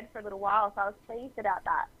making my bed for a little while, so I was pleased about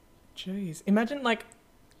that. Jeez, imagine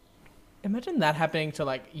that happening to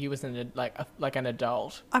like you as an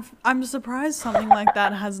adult. I'm surprised something like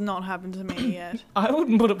that has not happened to me yet. I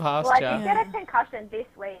wouldn't put it past Well, I you. did get a concussion this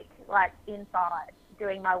week, like inside,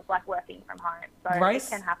 doing my like working from home, so Grace,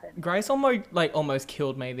 it can happen. Grace almost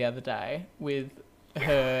killed me the other day with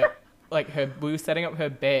her we were setting up her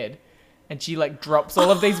bed, and she like drops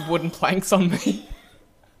all of these wooden planks on me.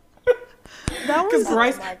 That Because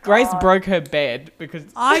was. Grace broke her bed because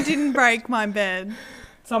I didn't break my bed.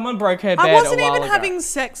 someone broke her bed. I wasn't a while even ago. having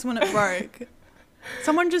sex when it broke.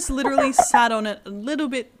 Someone just literally sat on it a little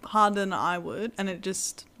bit harder than I would, and it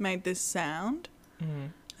just made this sound.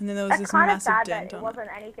 And then there was That's this kind of massive sad that dent it on it. wasn't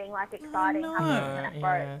anything like exciting no. happening when it Yeah.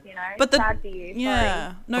 broke, you know. But the sad for you.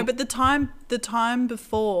 yeah, no, but the time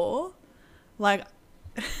before, like,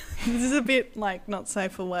 this is a bit like not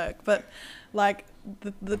safe for work, but like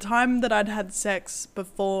the time that I'd had sex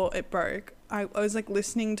before it broke, I was like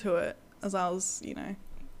listening to it as I was,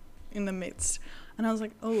 in the midst, And I was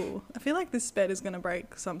like, oh, I feel like this bed is going to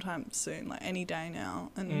break sometime soon, like any day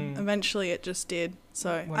now. And eventually it just did.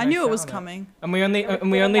 So When I I knew it was found it. coming. And we only It was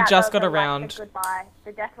doing just that got over, like, around. the goodbye,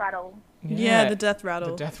 the death rattle. Yeah, the death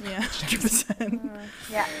rattle. death Yeah, 100%.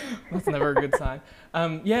 Yeah. That's never a good sign.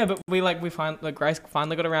 Yeah, but Grace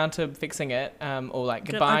finally got around to fixing it, or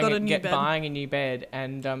like I got a new bed. buying a new bed,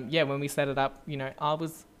 and yeah, when we set it up, you know, I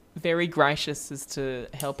was very gracious as to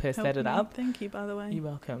help her set it me. up. Thank you, by the way. You're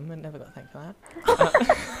welcome. I never got thanked for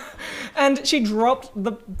that. And she dropped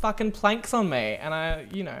the fucking planks on me, and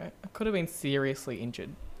I could have been seriously injured.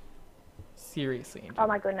 Seriously injured. Oh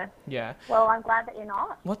my goodness. Yeah. Well, I'm glad that you're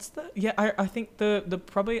not. What's the? Yeah, I think the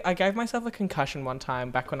probably I gave myself a concussion one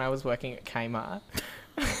time back when I was working at Kmart.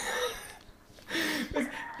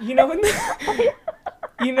 you know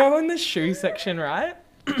in the shoe section, right?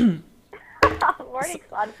 I'm already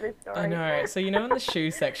excited for this story. I know. So in the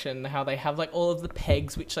shoe section, how they have like all of the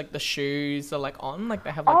pegs which like the shoes are like on, like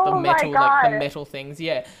they have like the Oh my metal God. metal things.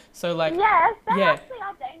 Yeah. So like Yes, they yeah. actually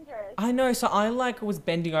are dangerous. I know. So I like was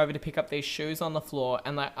bending over to pick up these shoes on the floor,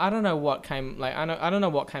 and like I don't know what came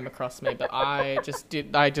across me, but I just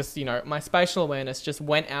my spatial awareness just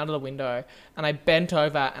went out of the window, and I bent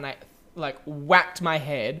over and I like whacked my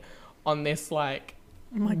head on this like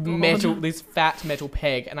Oh my God. this fat metal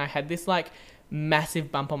peg, and I had this like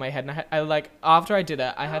massive bump on my head, and I like after I did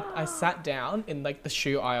it, I sat down in like the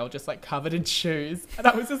shoe aisle, just like covered in shoes, and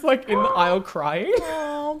I was just like in the aisle crying.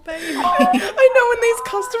 Oh, baby. I know when these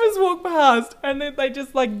customers walk past and then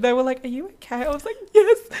they were like, "Are you okay?" I was like,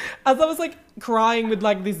 "Yes." As I was like crying with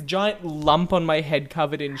like this giant lump on my head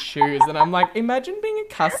covered in shoes, and I'm like, imagine being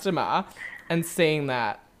a customer and seeing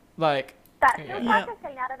that, like. That feels Yeah. like a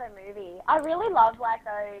scene out of a movie. I really love like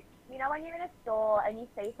those, when you're in a store and you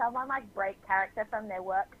see someone like break character from their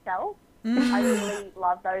work self. I really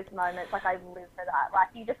love those moments. Like I live for that. Like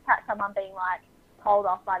you just catch someone being like told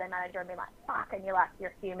off by the manager and be like, "Fuck," and you're like,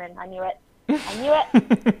 "You're human. I knew it. I knew it."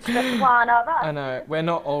 Just one of us. I know, we're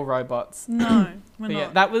not all robots. No, we're But not. yeah,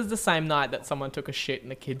 that was the same night that someone took a shit in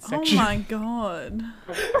the kids Oh section. my God.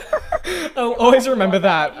 I'll always remember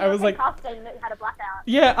that. I was like, cuffed and had a blackout.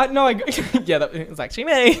 yeah, yeah, that was actually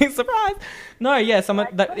me. Surprise. No, yeah,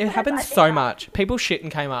 it happens so much. People shit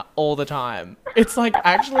and came out all the time. It's like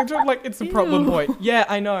actually like it's a problem Ew. point. Yeah,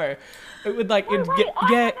 I know. It would like Oh, it wait, get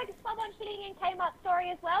I yeah. have like someone shitting in Kmart story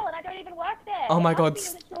as well, and I don't even work there. Oh my It God,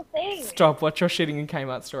 must be a literal thing. Stop. What's your shitting in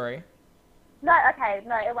Kmart story? No, okay,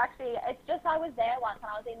 no, it's just I was there once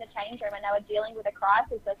and I was in the change room and they were dealing with a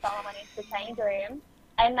crisis, so someone went into the change room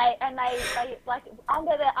and they like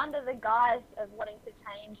under the guise of wanting to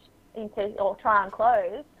change into or try on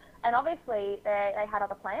clothes, and obviously they had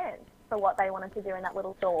other plans for what they wanted to do in that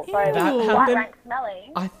little store. So That white happened- rank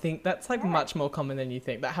smelling. I think that's like much more common than you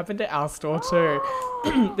think. That happened at our store too.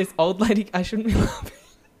 This old lady, I shouldn't be laughing.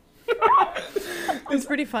 It's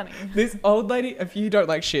pretty funny. This old lady, if you don't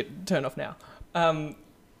like shit, turn off now.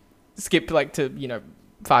 Skip like to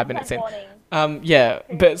 5 minutes in. Warning. Yeah,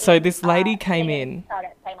 but so this lady came in.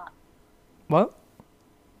 Target Kmart. What?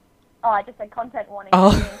 Oh, I just said content warning.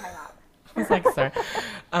 Oh. Kmart. I was like, so,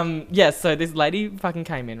 yeah. So this lady fucking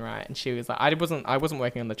came in, right, and she was like, I wasn't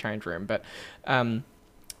working on the change room, but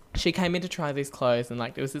she came in to try these clothes, and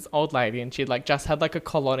like there was this old lady, and she'd like just had like a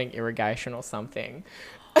colonic irrigation or something.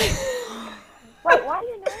 Wait, why do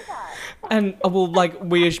you know that? And well, like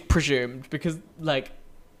we presumed because like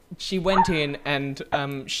she went in and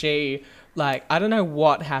she like I don't know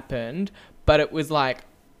what happened, but it was like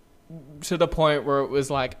to the point where it was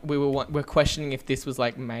like we're questioning if this was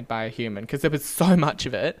like made by a human because there was so much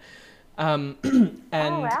of it. And Oh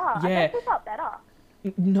wow, I yeah, guess we felt better.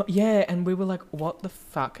 no, yeah, and we were like, what the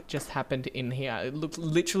fuck just happened in here? It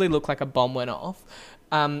literally looked like a bomb went off.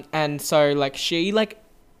 And so like she like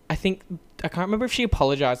I can't remember if she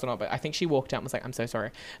apologized or not, but I think she walked out and was like, "I'm so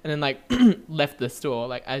sorry," and then like left the store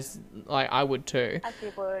like as like I would too, As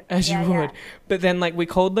you would. as you would. But then like we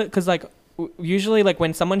called it because like usually like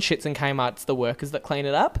when someone shits in Kmart, it's the workers that clean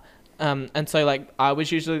it up. And so like I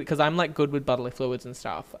was usually because I'm like good with bodily fluids and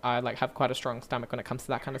stuff. I like have quite a strong stomach when it comes to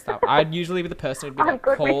that kind of stuff. I'd usually be the person who'd be I'm like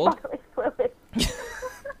good cold. with bodily fluids.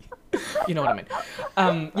 You know what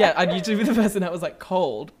I mean? Yeah, I'd usually be the person that was like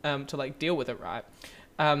cold to like deal with it, right?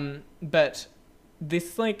 But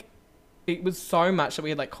this like it was so much that we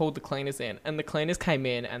had like called the cleaners in, and the cleaners came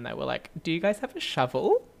in and they were like, "Do you guys have a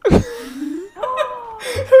shovel?"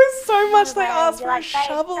 It was so much they asked You're for like, a thanks,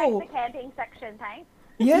 shovel. Thanks, the camping section, thanks.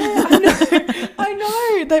 Yeah, I know. I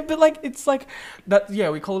know. But like, it's like that. Yeah,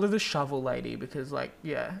 we called it a shovel lady because like,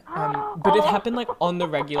 yeah. But it happened like on the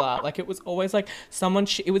regular. Like it was always like someone.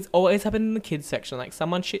 It was always happened in the kids section. Like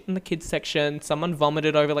someone shit in the kids section. Someone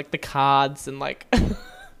vomited over like the cards and like.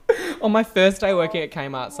 On my first day working at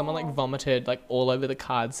Kmart, someone like vomited like all over the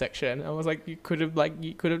card section. I was like, you could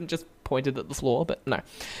have just pointed at the floor, but no.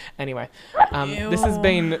 Anyway, this has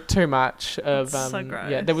been too much of so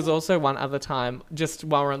gross. yeah. There was also one other time, just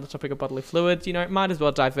while we're on the topic of bodily fluids, you know, might as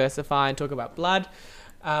well diversify and talk about blood.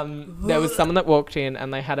 There was someone that walked in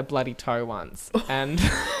and they had a bloody toe once, and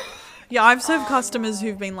Yeah, I've served customers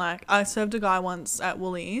who've been like, I served a guy once at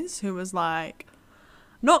Woolies who was like,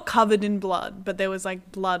 not covered in blood, but there was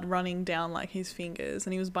like blood running down like his fingers,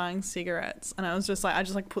 and he was buying cigarettes, and I was just like, I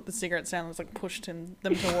just like put the cigarettes down and was like pushed them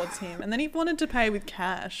towards him, and then he wanted to pay with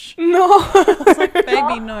cash. no. I was like,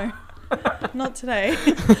 baby, no, not today.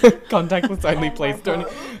 Contactless only, please.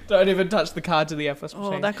 Don't even touch the card to the FS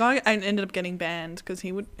machine. Oh, that guy ended up getting banned because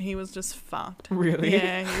he was just fucked. Really?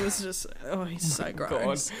 Yeah, he was just, he's so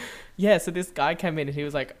gross. God. Yeah, so this guy came in and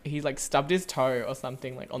he like stubbed his toe or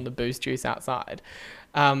something like on the Boost juice outside.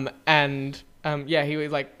 Yeah, he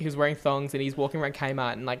was wearing thongs and he's walking around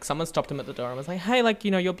Kmart and like someone stopped him at the door and was like, hey, like,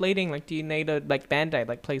 you know, you're bleeding, like, do you need a like Band-Aid,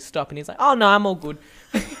 like, please stop. And he's like, oh no, I'm all good.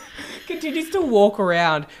 Continues to walk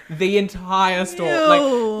around the entire store. Ew.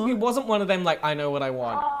 Like, he wasn't one of them like, I know what I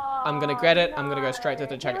want, I'm gonna get it, I'm gonna go straight to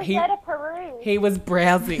the checkout. He was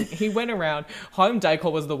browsing. He went around. Home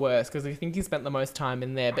decor was the worst because I think he spent the most time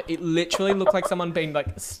in there. But it literally looked like someone being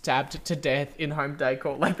like stabbed to death in home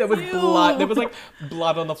decor. Like there was blood. There was like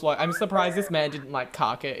blood on the floor. I'm surprised this man didn't like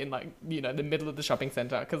cark it in like, you know, the middle of the shopping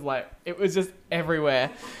center because like it was just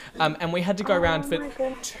everywhere. And we had to go around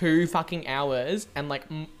for 2 fucking hours and like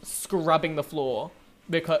scrubbing the floor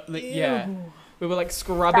because yeah. We were like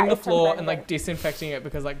scrubbing the floor and like disinfecting it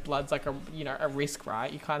because like blood's like a risk,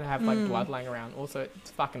 right? You can't have like blood laying around. Also, it's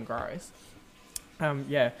fucking gross.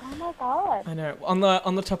 Yeah. Oh my god. I know.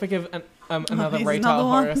 On the topic of another here's retail another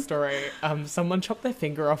horror one. story, someone chopped their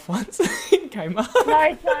finger off once in Kmart.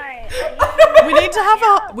 No, don't.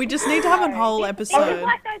 We just need to have a whole It's episode.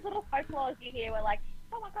 like those little folklores you hear where like,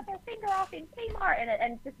 someone got their finger off in Kmart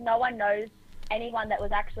and just no one knows anyone that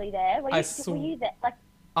was actually there. Were you there? Like,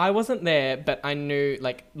 I wasn't there, but I knew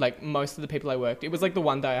like most of the people I worked. It was like the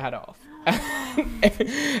one day I had off.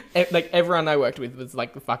 Like everyone I worked with was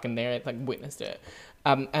like fucking there, like witnessed it.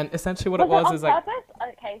 And essentially what it was is like purpose?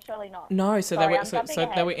 Okay, surely not. no, so Sorry, they were I'm jumping they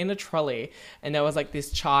ahead. were in a trolley, and there was like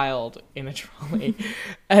this child in a trolley,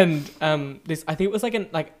 and this I think it was like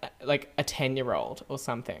a 10-year-old or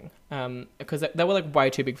something, because they were like way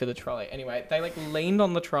too big for the trolley. Anyway, they like leaned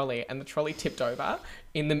on the trolley, and the trolley tipped over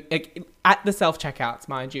in the at the self checkouts,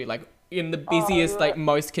 mind you, like in the busiest like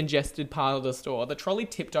most congested part of the store. The trolley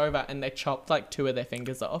tipped over, and they chopped like 2 of their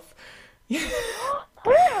fingers off. Who?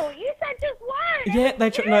 You said just one. Yeah,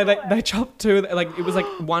 they chopped 2. Like it was like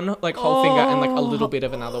one like whole finger and like a little bit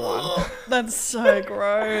of another one. That's so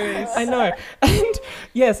gross. I know, and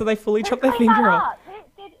yeah, so they fully chopped their finger off.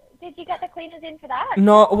 Did you get the cleaners in for that?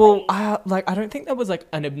 No, well, I don't think there was like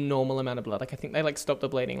an abnormal amount of blood. Like I think they like stopped the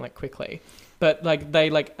bleeding like quickly, but like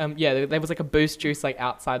they like there was like a Boost juice like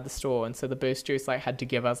outside the store, and so the Boost juice like had to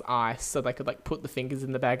give us ice so they could like put the fingers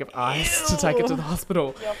in the bag of ice to take it to the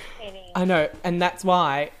hospital. You're kidding. I know, and that's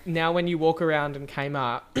why now when you walk around in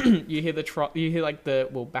Kmart, you hear like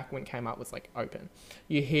back when Kmart was like open,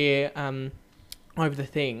 you hear over the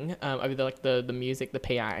thing, over the like the music, the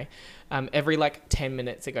PA, every like 10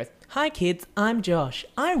 minutes it goes, "Hi kids, I'm Josh.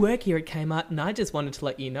 I work here at Kmart and I just wanted to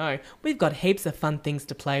let you know we've got heaps of fun things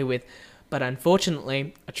to play with, but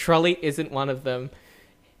unfortunately a trolley isn't one of them.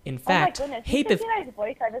 In fact, oh my goodness, heap you of could do those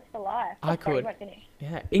voiceovers for life. I Sorry, could. you won't finish.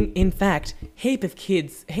 yeah, in fact, heaps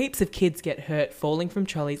of kids get hurt falling from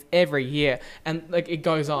trolleys every year," and like it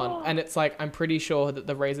goes on, and it's like I'm pretty sure that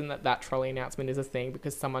the reason that trolley announcement is a thing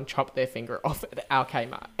because someone chopped their finger off at our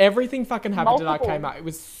Kmart. Everything fucking happened at our Kmart. It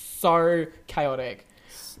was so chaotic.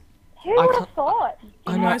 Who would have thought?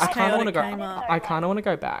 I know. Most I kind of want to go. chaotic Kmart. I kind of want to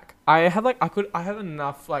go back. I have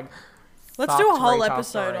enough like. Let's do a fucked whole retail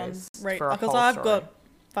episode on stories for a because whole I've story. got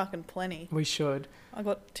fucking plenty. We should. I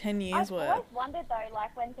got 10 years I've worth. always wondered though,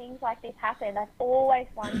 like when things like this happen, I've always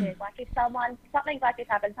wondered, like if something like this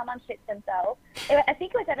happens, someone shits themselves. I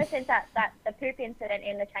think it was ever since that the poop incident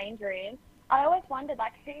in the change room. I always wondered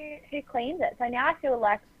like who cleans it. So now I feel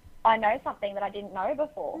like I know something that I didn't know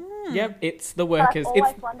before. Yep, it's the But I've workers.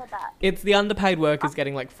 always wondered that. It's the underpaid workers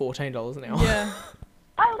getting like $14 an hour. Yeah.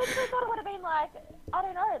 I literally thought it would have been like, I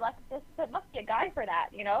don't know, like there must be a guy for that,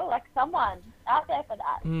 you know, like someone out there for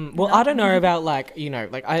that. Well, I don't know about like, you know,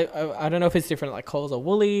 like I don't know if it's different at, like Coles or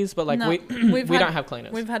Woolies, but like No, we don't have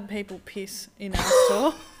cleaners. We've had people piss in our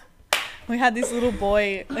store. We had this little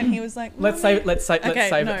boy, and he was like, Let's "Mommy." save let's save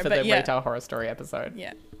Okay, it no, for but the yeah. retail horror story episode.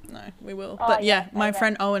 Yeah, no, we will. Oh, But yeah, yeah, my okay.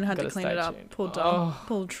 friend Owen had to Gotta clean stay it up. tuned. Poor dog, Oh.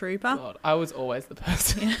 poor trooper. God, I was always the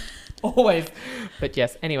person. Always. But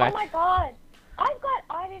yes, anyway. Oh my god,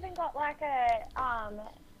 I've even got like a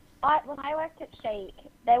when I worked at Chic,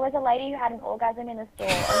 there was a lady who had an orgasm in the store,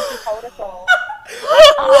 and she told us all.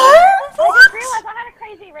 I just realised I had a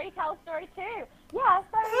crazy retail story too. Yeah,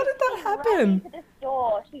 so How did that she happen? ran into the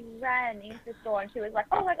store. She ran into the store, and she was like,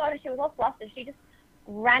 "Oh my god!" And she was all flustered. She just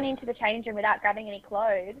ran into the change room without grabbing any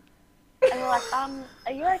clothes. And we're like,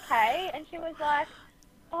 "Are you okay?" And she was like,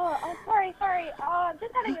 "Oh, sorry. I'm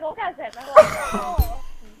just having an orgasm." And we're like, "Oh."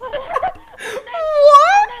 And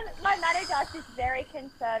then my manager is this very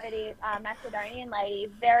conservative Macedonian lady,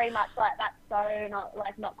 very much like that's so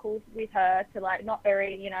not cool with her to like not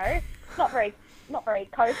very, you know, not very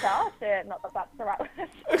kosher to not that that's the right word.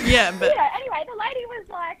 Yeah, but You know, anyway, the lady was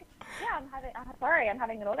like, "Yeah, I'm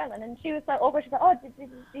having an orgasm," and she was so awkward. She's like, "Oh,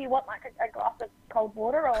 do you want like a glass of cold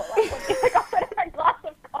water or like what do you like a glass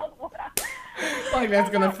of cold water?" Like that's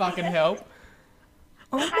gonna fucking help.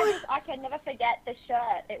 I can never forget the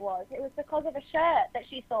shirt it was. It was because of a shirt that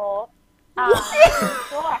she saw. In the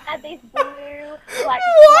store. It had these blue, like,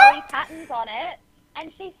 flowy patterns on it.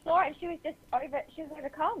 And she saw it and she was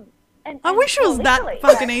overcome. And I wish it was literally, that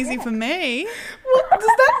fucking like, easy yeah. for me. Does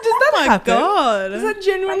that Oh my happen? God. Does that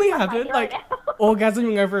genuinely That's happen? my Like hero now.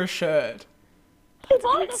 orgasming over a shirt. She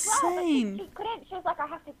wanted as well, but insane. she couldn't. She was like,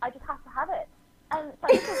 I just have to have it. And so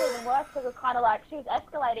this was even worse because it was kind of like she was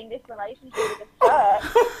escalating this relationship with the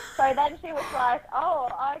shirt. So then she was like, "Oh,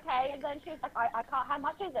 okay." And then she was like, I can't, how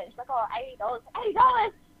much is it? She's like, "Oh, $80.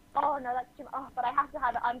 $80. Oh, no, that's too much. Oh, but I have to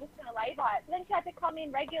have it. I'm just going to lay by it." So then she had to come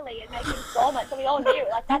in regularly and make installments. So we all knew,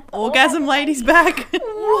 like, that's the Orgasm lady's back. Yeah,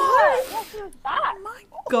 yeah, she was back.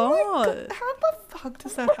 God. How the fuck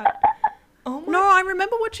does that happen? Oh my No, I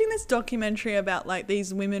remember watching this documentary about like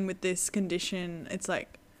these women with this condition. It's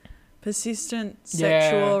like persistent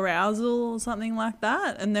sexual arousal or something like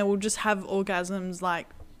that, and they will just have orgasms like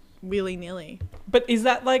willy-nilly. But is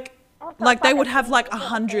that like Oh, so Like it's they a would have like thing.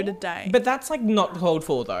 100 a day. but that's like not called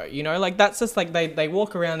for though, you know? Like that's just like they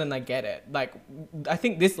walk around and they get it. Like I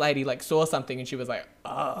think this lady like saw something and she was like,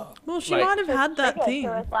 "Oh." Well, she like- might have had that Triggered. thing. She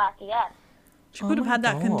was like, yes. She could have my had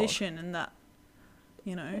that God. condition and that,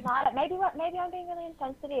 you know. Maybe I'm being really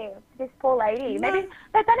insensitive to this poor lady. Maybe,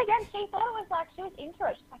 but then again, she thought it was like she was into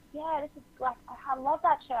it. She's like, "Yeah, this is like I love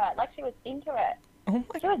that shirt." Like she was into it. Oh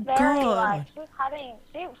my She was very God. like she was having.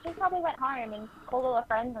 She probably went home and called all her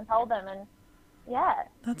friends and told them, and yeah,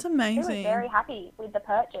 That's she was amazing. very happy with the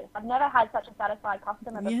purchase. I've never had such a satisfied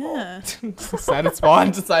customer before. Yeah.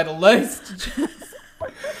 Satisfying to say the least.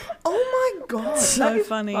 Oh my God. So that is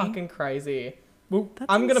funny. Fucking crazy. Well, That's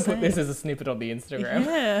I'm going to put insane. this as a snippet on the Instagram.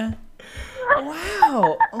 Yeah.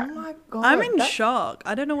 Wow. Oh my God. I'm in That- shock.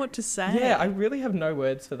 I don't know what to say. Yeah, I really have no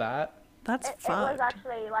words for that. That's It was fucked.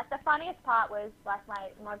 actually like the funniest part was like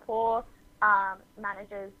my poor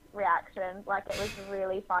manager's reaction. Like it was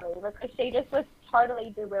really funny because she just was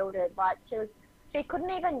totally bewildered. Like she couldn't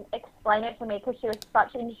even explain it to me because she was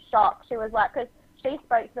such in shock. She was like, because she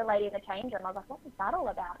spoke to the lady in the change room. I was like, "What was that all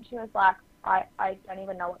about?" And she was like, I don't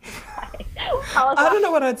even know what to say. I don't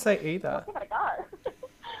know what I'd say either. Where did I go?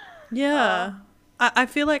 Yeah. I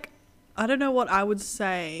feel like I don't know what I would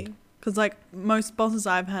say because like most bosses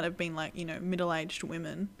I've had have been like, you know, middle-aged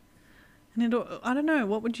women. And I don't know,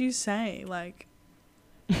 what would you say? Like,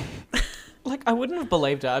 Like, I wouldn't have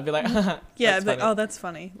believed it. I'd be like, yeah, that's but funny. oh, that's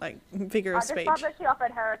funny. Like, figure I of just speech. love that she offered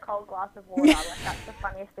her a cold glass of water. Like that's the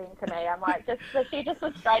funniest thing to me. I'm like, she just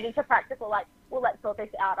was straight into practical. Like, well, let's sort this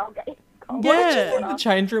out. I'll get you cold What glass did you Yeah. of think water. the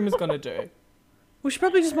change room was going to do? Well, she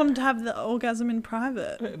probably just wanted to have the orgasm in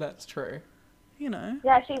private, That's true. you know.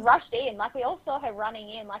 Yeah, she rushed in. Like, we all saw her running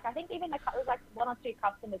in. Like, I think even it was like one or two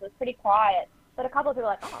customers. It was pretty quiet. But a couple of people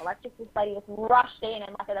were like, oh, like, just this lady just rushed in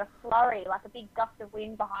and, like, in a flurry, like a big gust of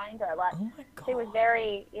wind behind her. Like, Oh my God. she was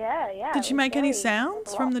very, yeah. Did she make any very-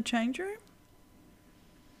 sounds from the change room?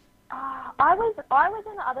 I was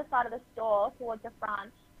on the other side of the store towards the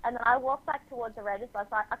front, and then I walked back towards the register,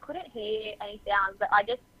 so I couldn't hear any sounds, but I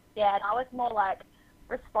just, yeah, and I was more like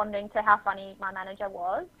responding to how funny my manager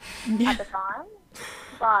was Yeah, at the time.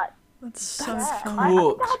 But that's so yeah, funny. I think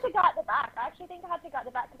Cooked. I had to go at the back. I actually think I had to go at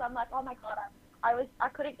the back because I'm like, oh my god, I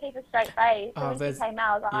couldn't keep a straight face. So Oh, when she there's- came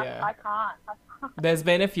out, I was like, yeah. I can't. There's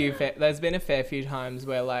been a fair few times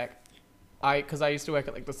where like because I used to work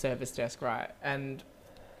at like the service desk, right? And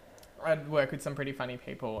I'd work with some pretty funny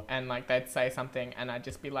people, and like they'd say something, and I'd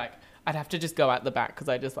just be like, I'd have to just go out the back because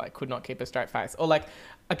I just like could not keep a straight face. Or like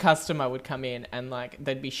a customer would come in and like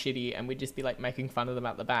they'd be shitty, and we'd just be like making fun of them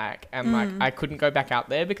at the back, and like I couldn't go back out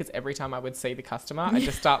there because every time I would see the customer, I'd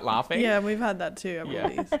just start laughing. Yeah, we've had that too.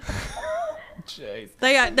 Yeah. Jeez.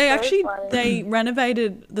 They actually funny. they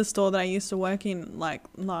renovated the store that I used to work in like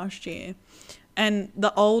last year, and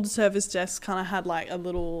the old service desk kind of had like a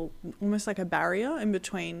little, almost like a barrier in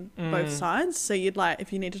between both sides. So you'd like,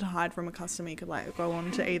 if you needed to hide from a customer, you could like go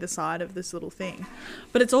on to either side of this little thing.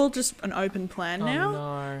 But it's all just an open plan now.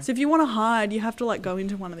 No. So if you want to hide, you have to like go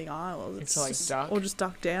into one of the aisles. It's like just, duck. or just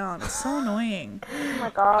duck down. It's so annoying. Oh my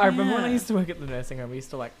god. I remember when I Yeah. used to work at the nursing home, we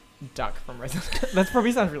used to like duck from residents. That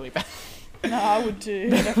probably sounds really bad. No, I would too.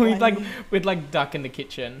 we'd like duck in the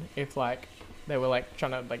kitchen if like they were like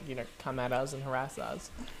trying to like, you know, come at us and harass us.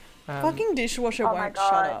 Fucking dishwasher Oh my won't God.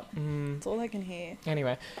 shut up. That's all I can hear.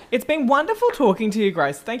 Anyway, it's been wonderful talking to you,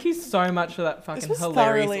 Grace. Thank you so much for that fucking was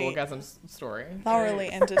hilarious thoroughly- orgasm story. Thoroughly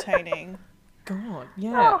entertaining. God,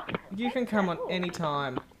 yeah. You can come on any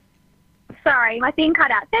time. Sorry, my thing cut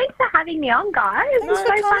out. Thanks for having me on, guys. Thanks It's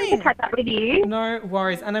for so fun coming. to catch up with you. No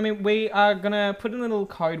worries. And I mean, we are going to put in a little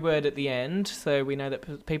code word at the end so we know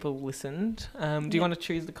that people listened. Do you want to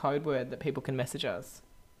choose the code word that people can message us?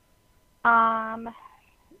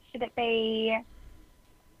 Should it be?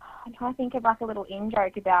 I'm trying to think of like a little in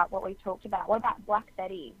joke about what we talked about. What about Black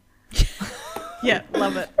Betty? Yeah,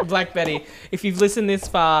 love it. Black Betty. If you've listened this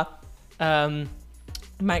far,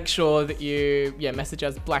 make sure that you message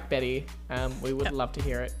us Black Betty. We would love to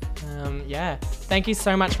hear it. Thank you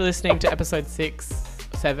so much for listening to episode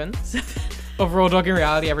 7 of Raw Dog in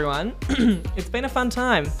Reality, everyone. It's been a fun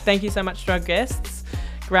time. Thank you so much to our guests,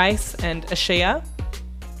 Grace and Ashia.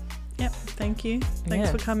 Yep, thank you. Thanks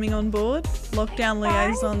Yeah. for coming on board. Lockdown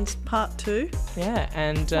Liaisons Part 2. Yeah,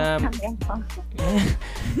 and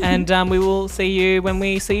we will see you when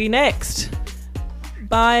we see you next.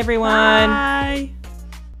 Bye, everyone. Bye.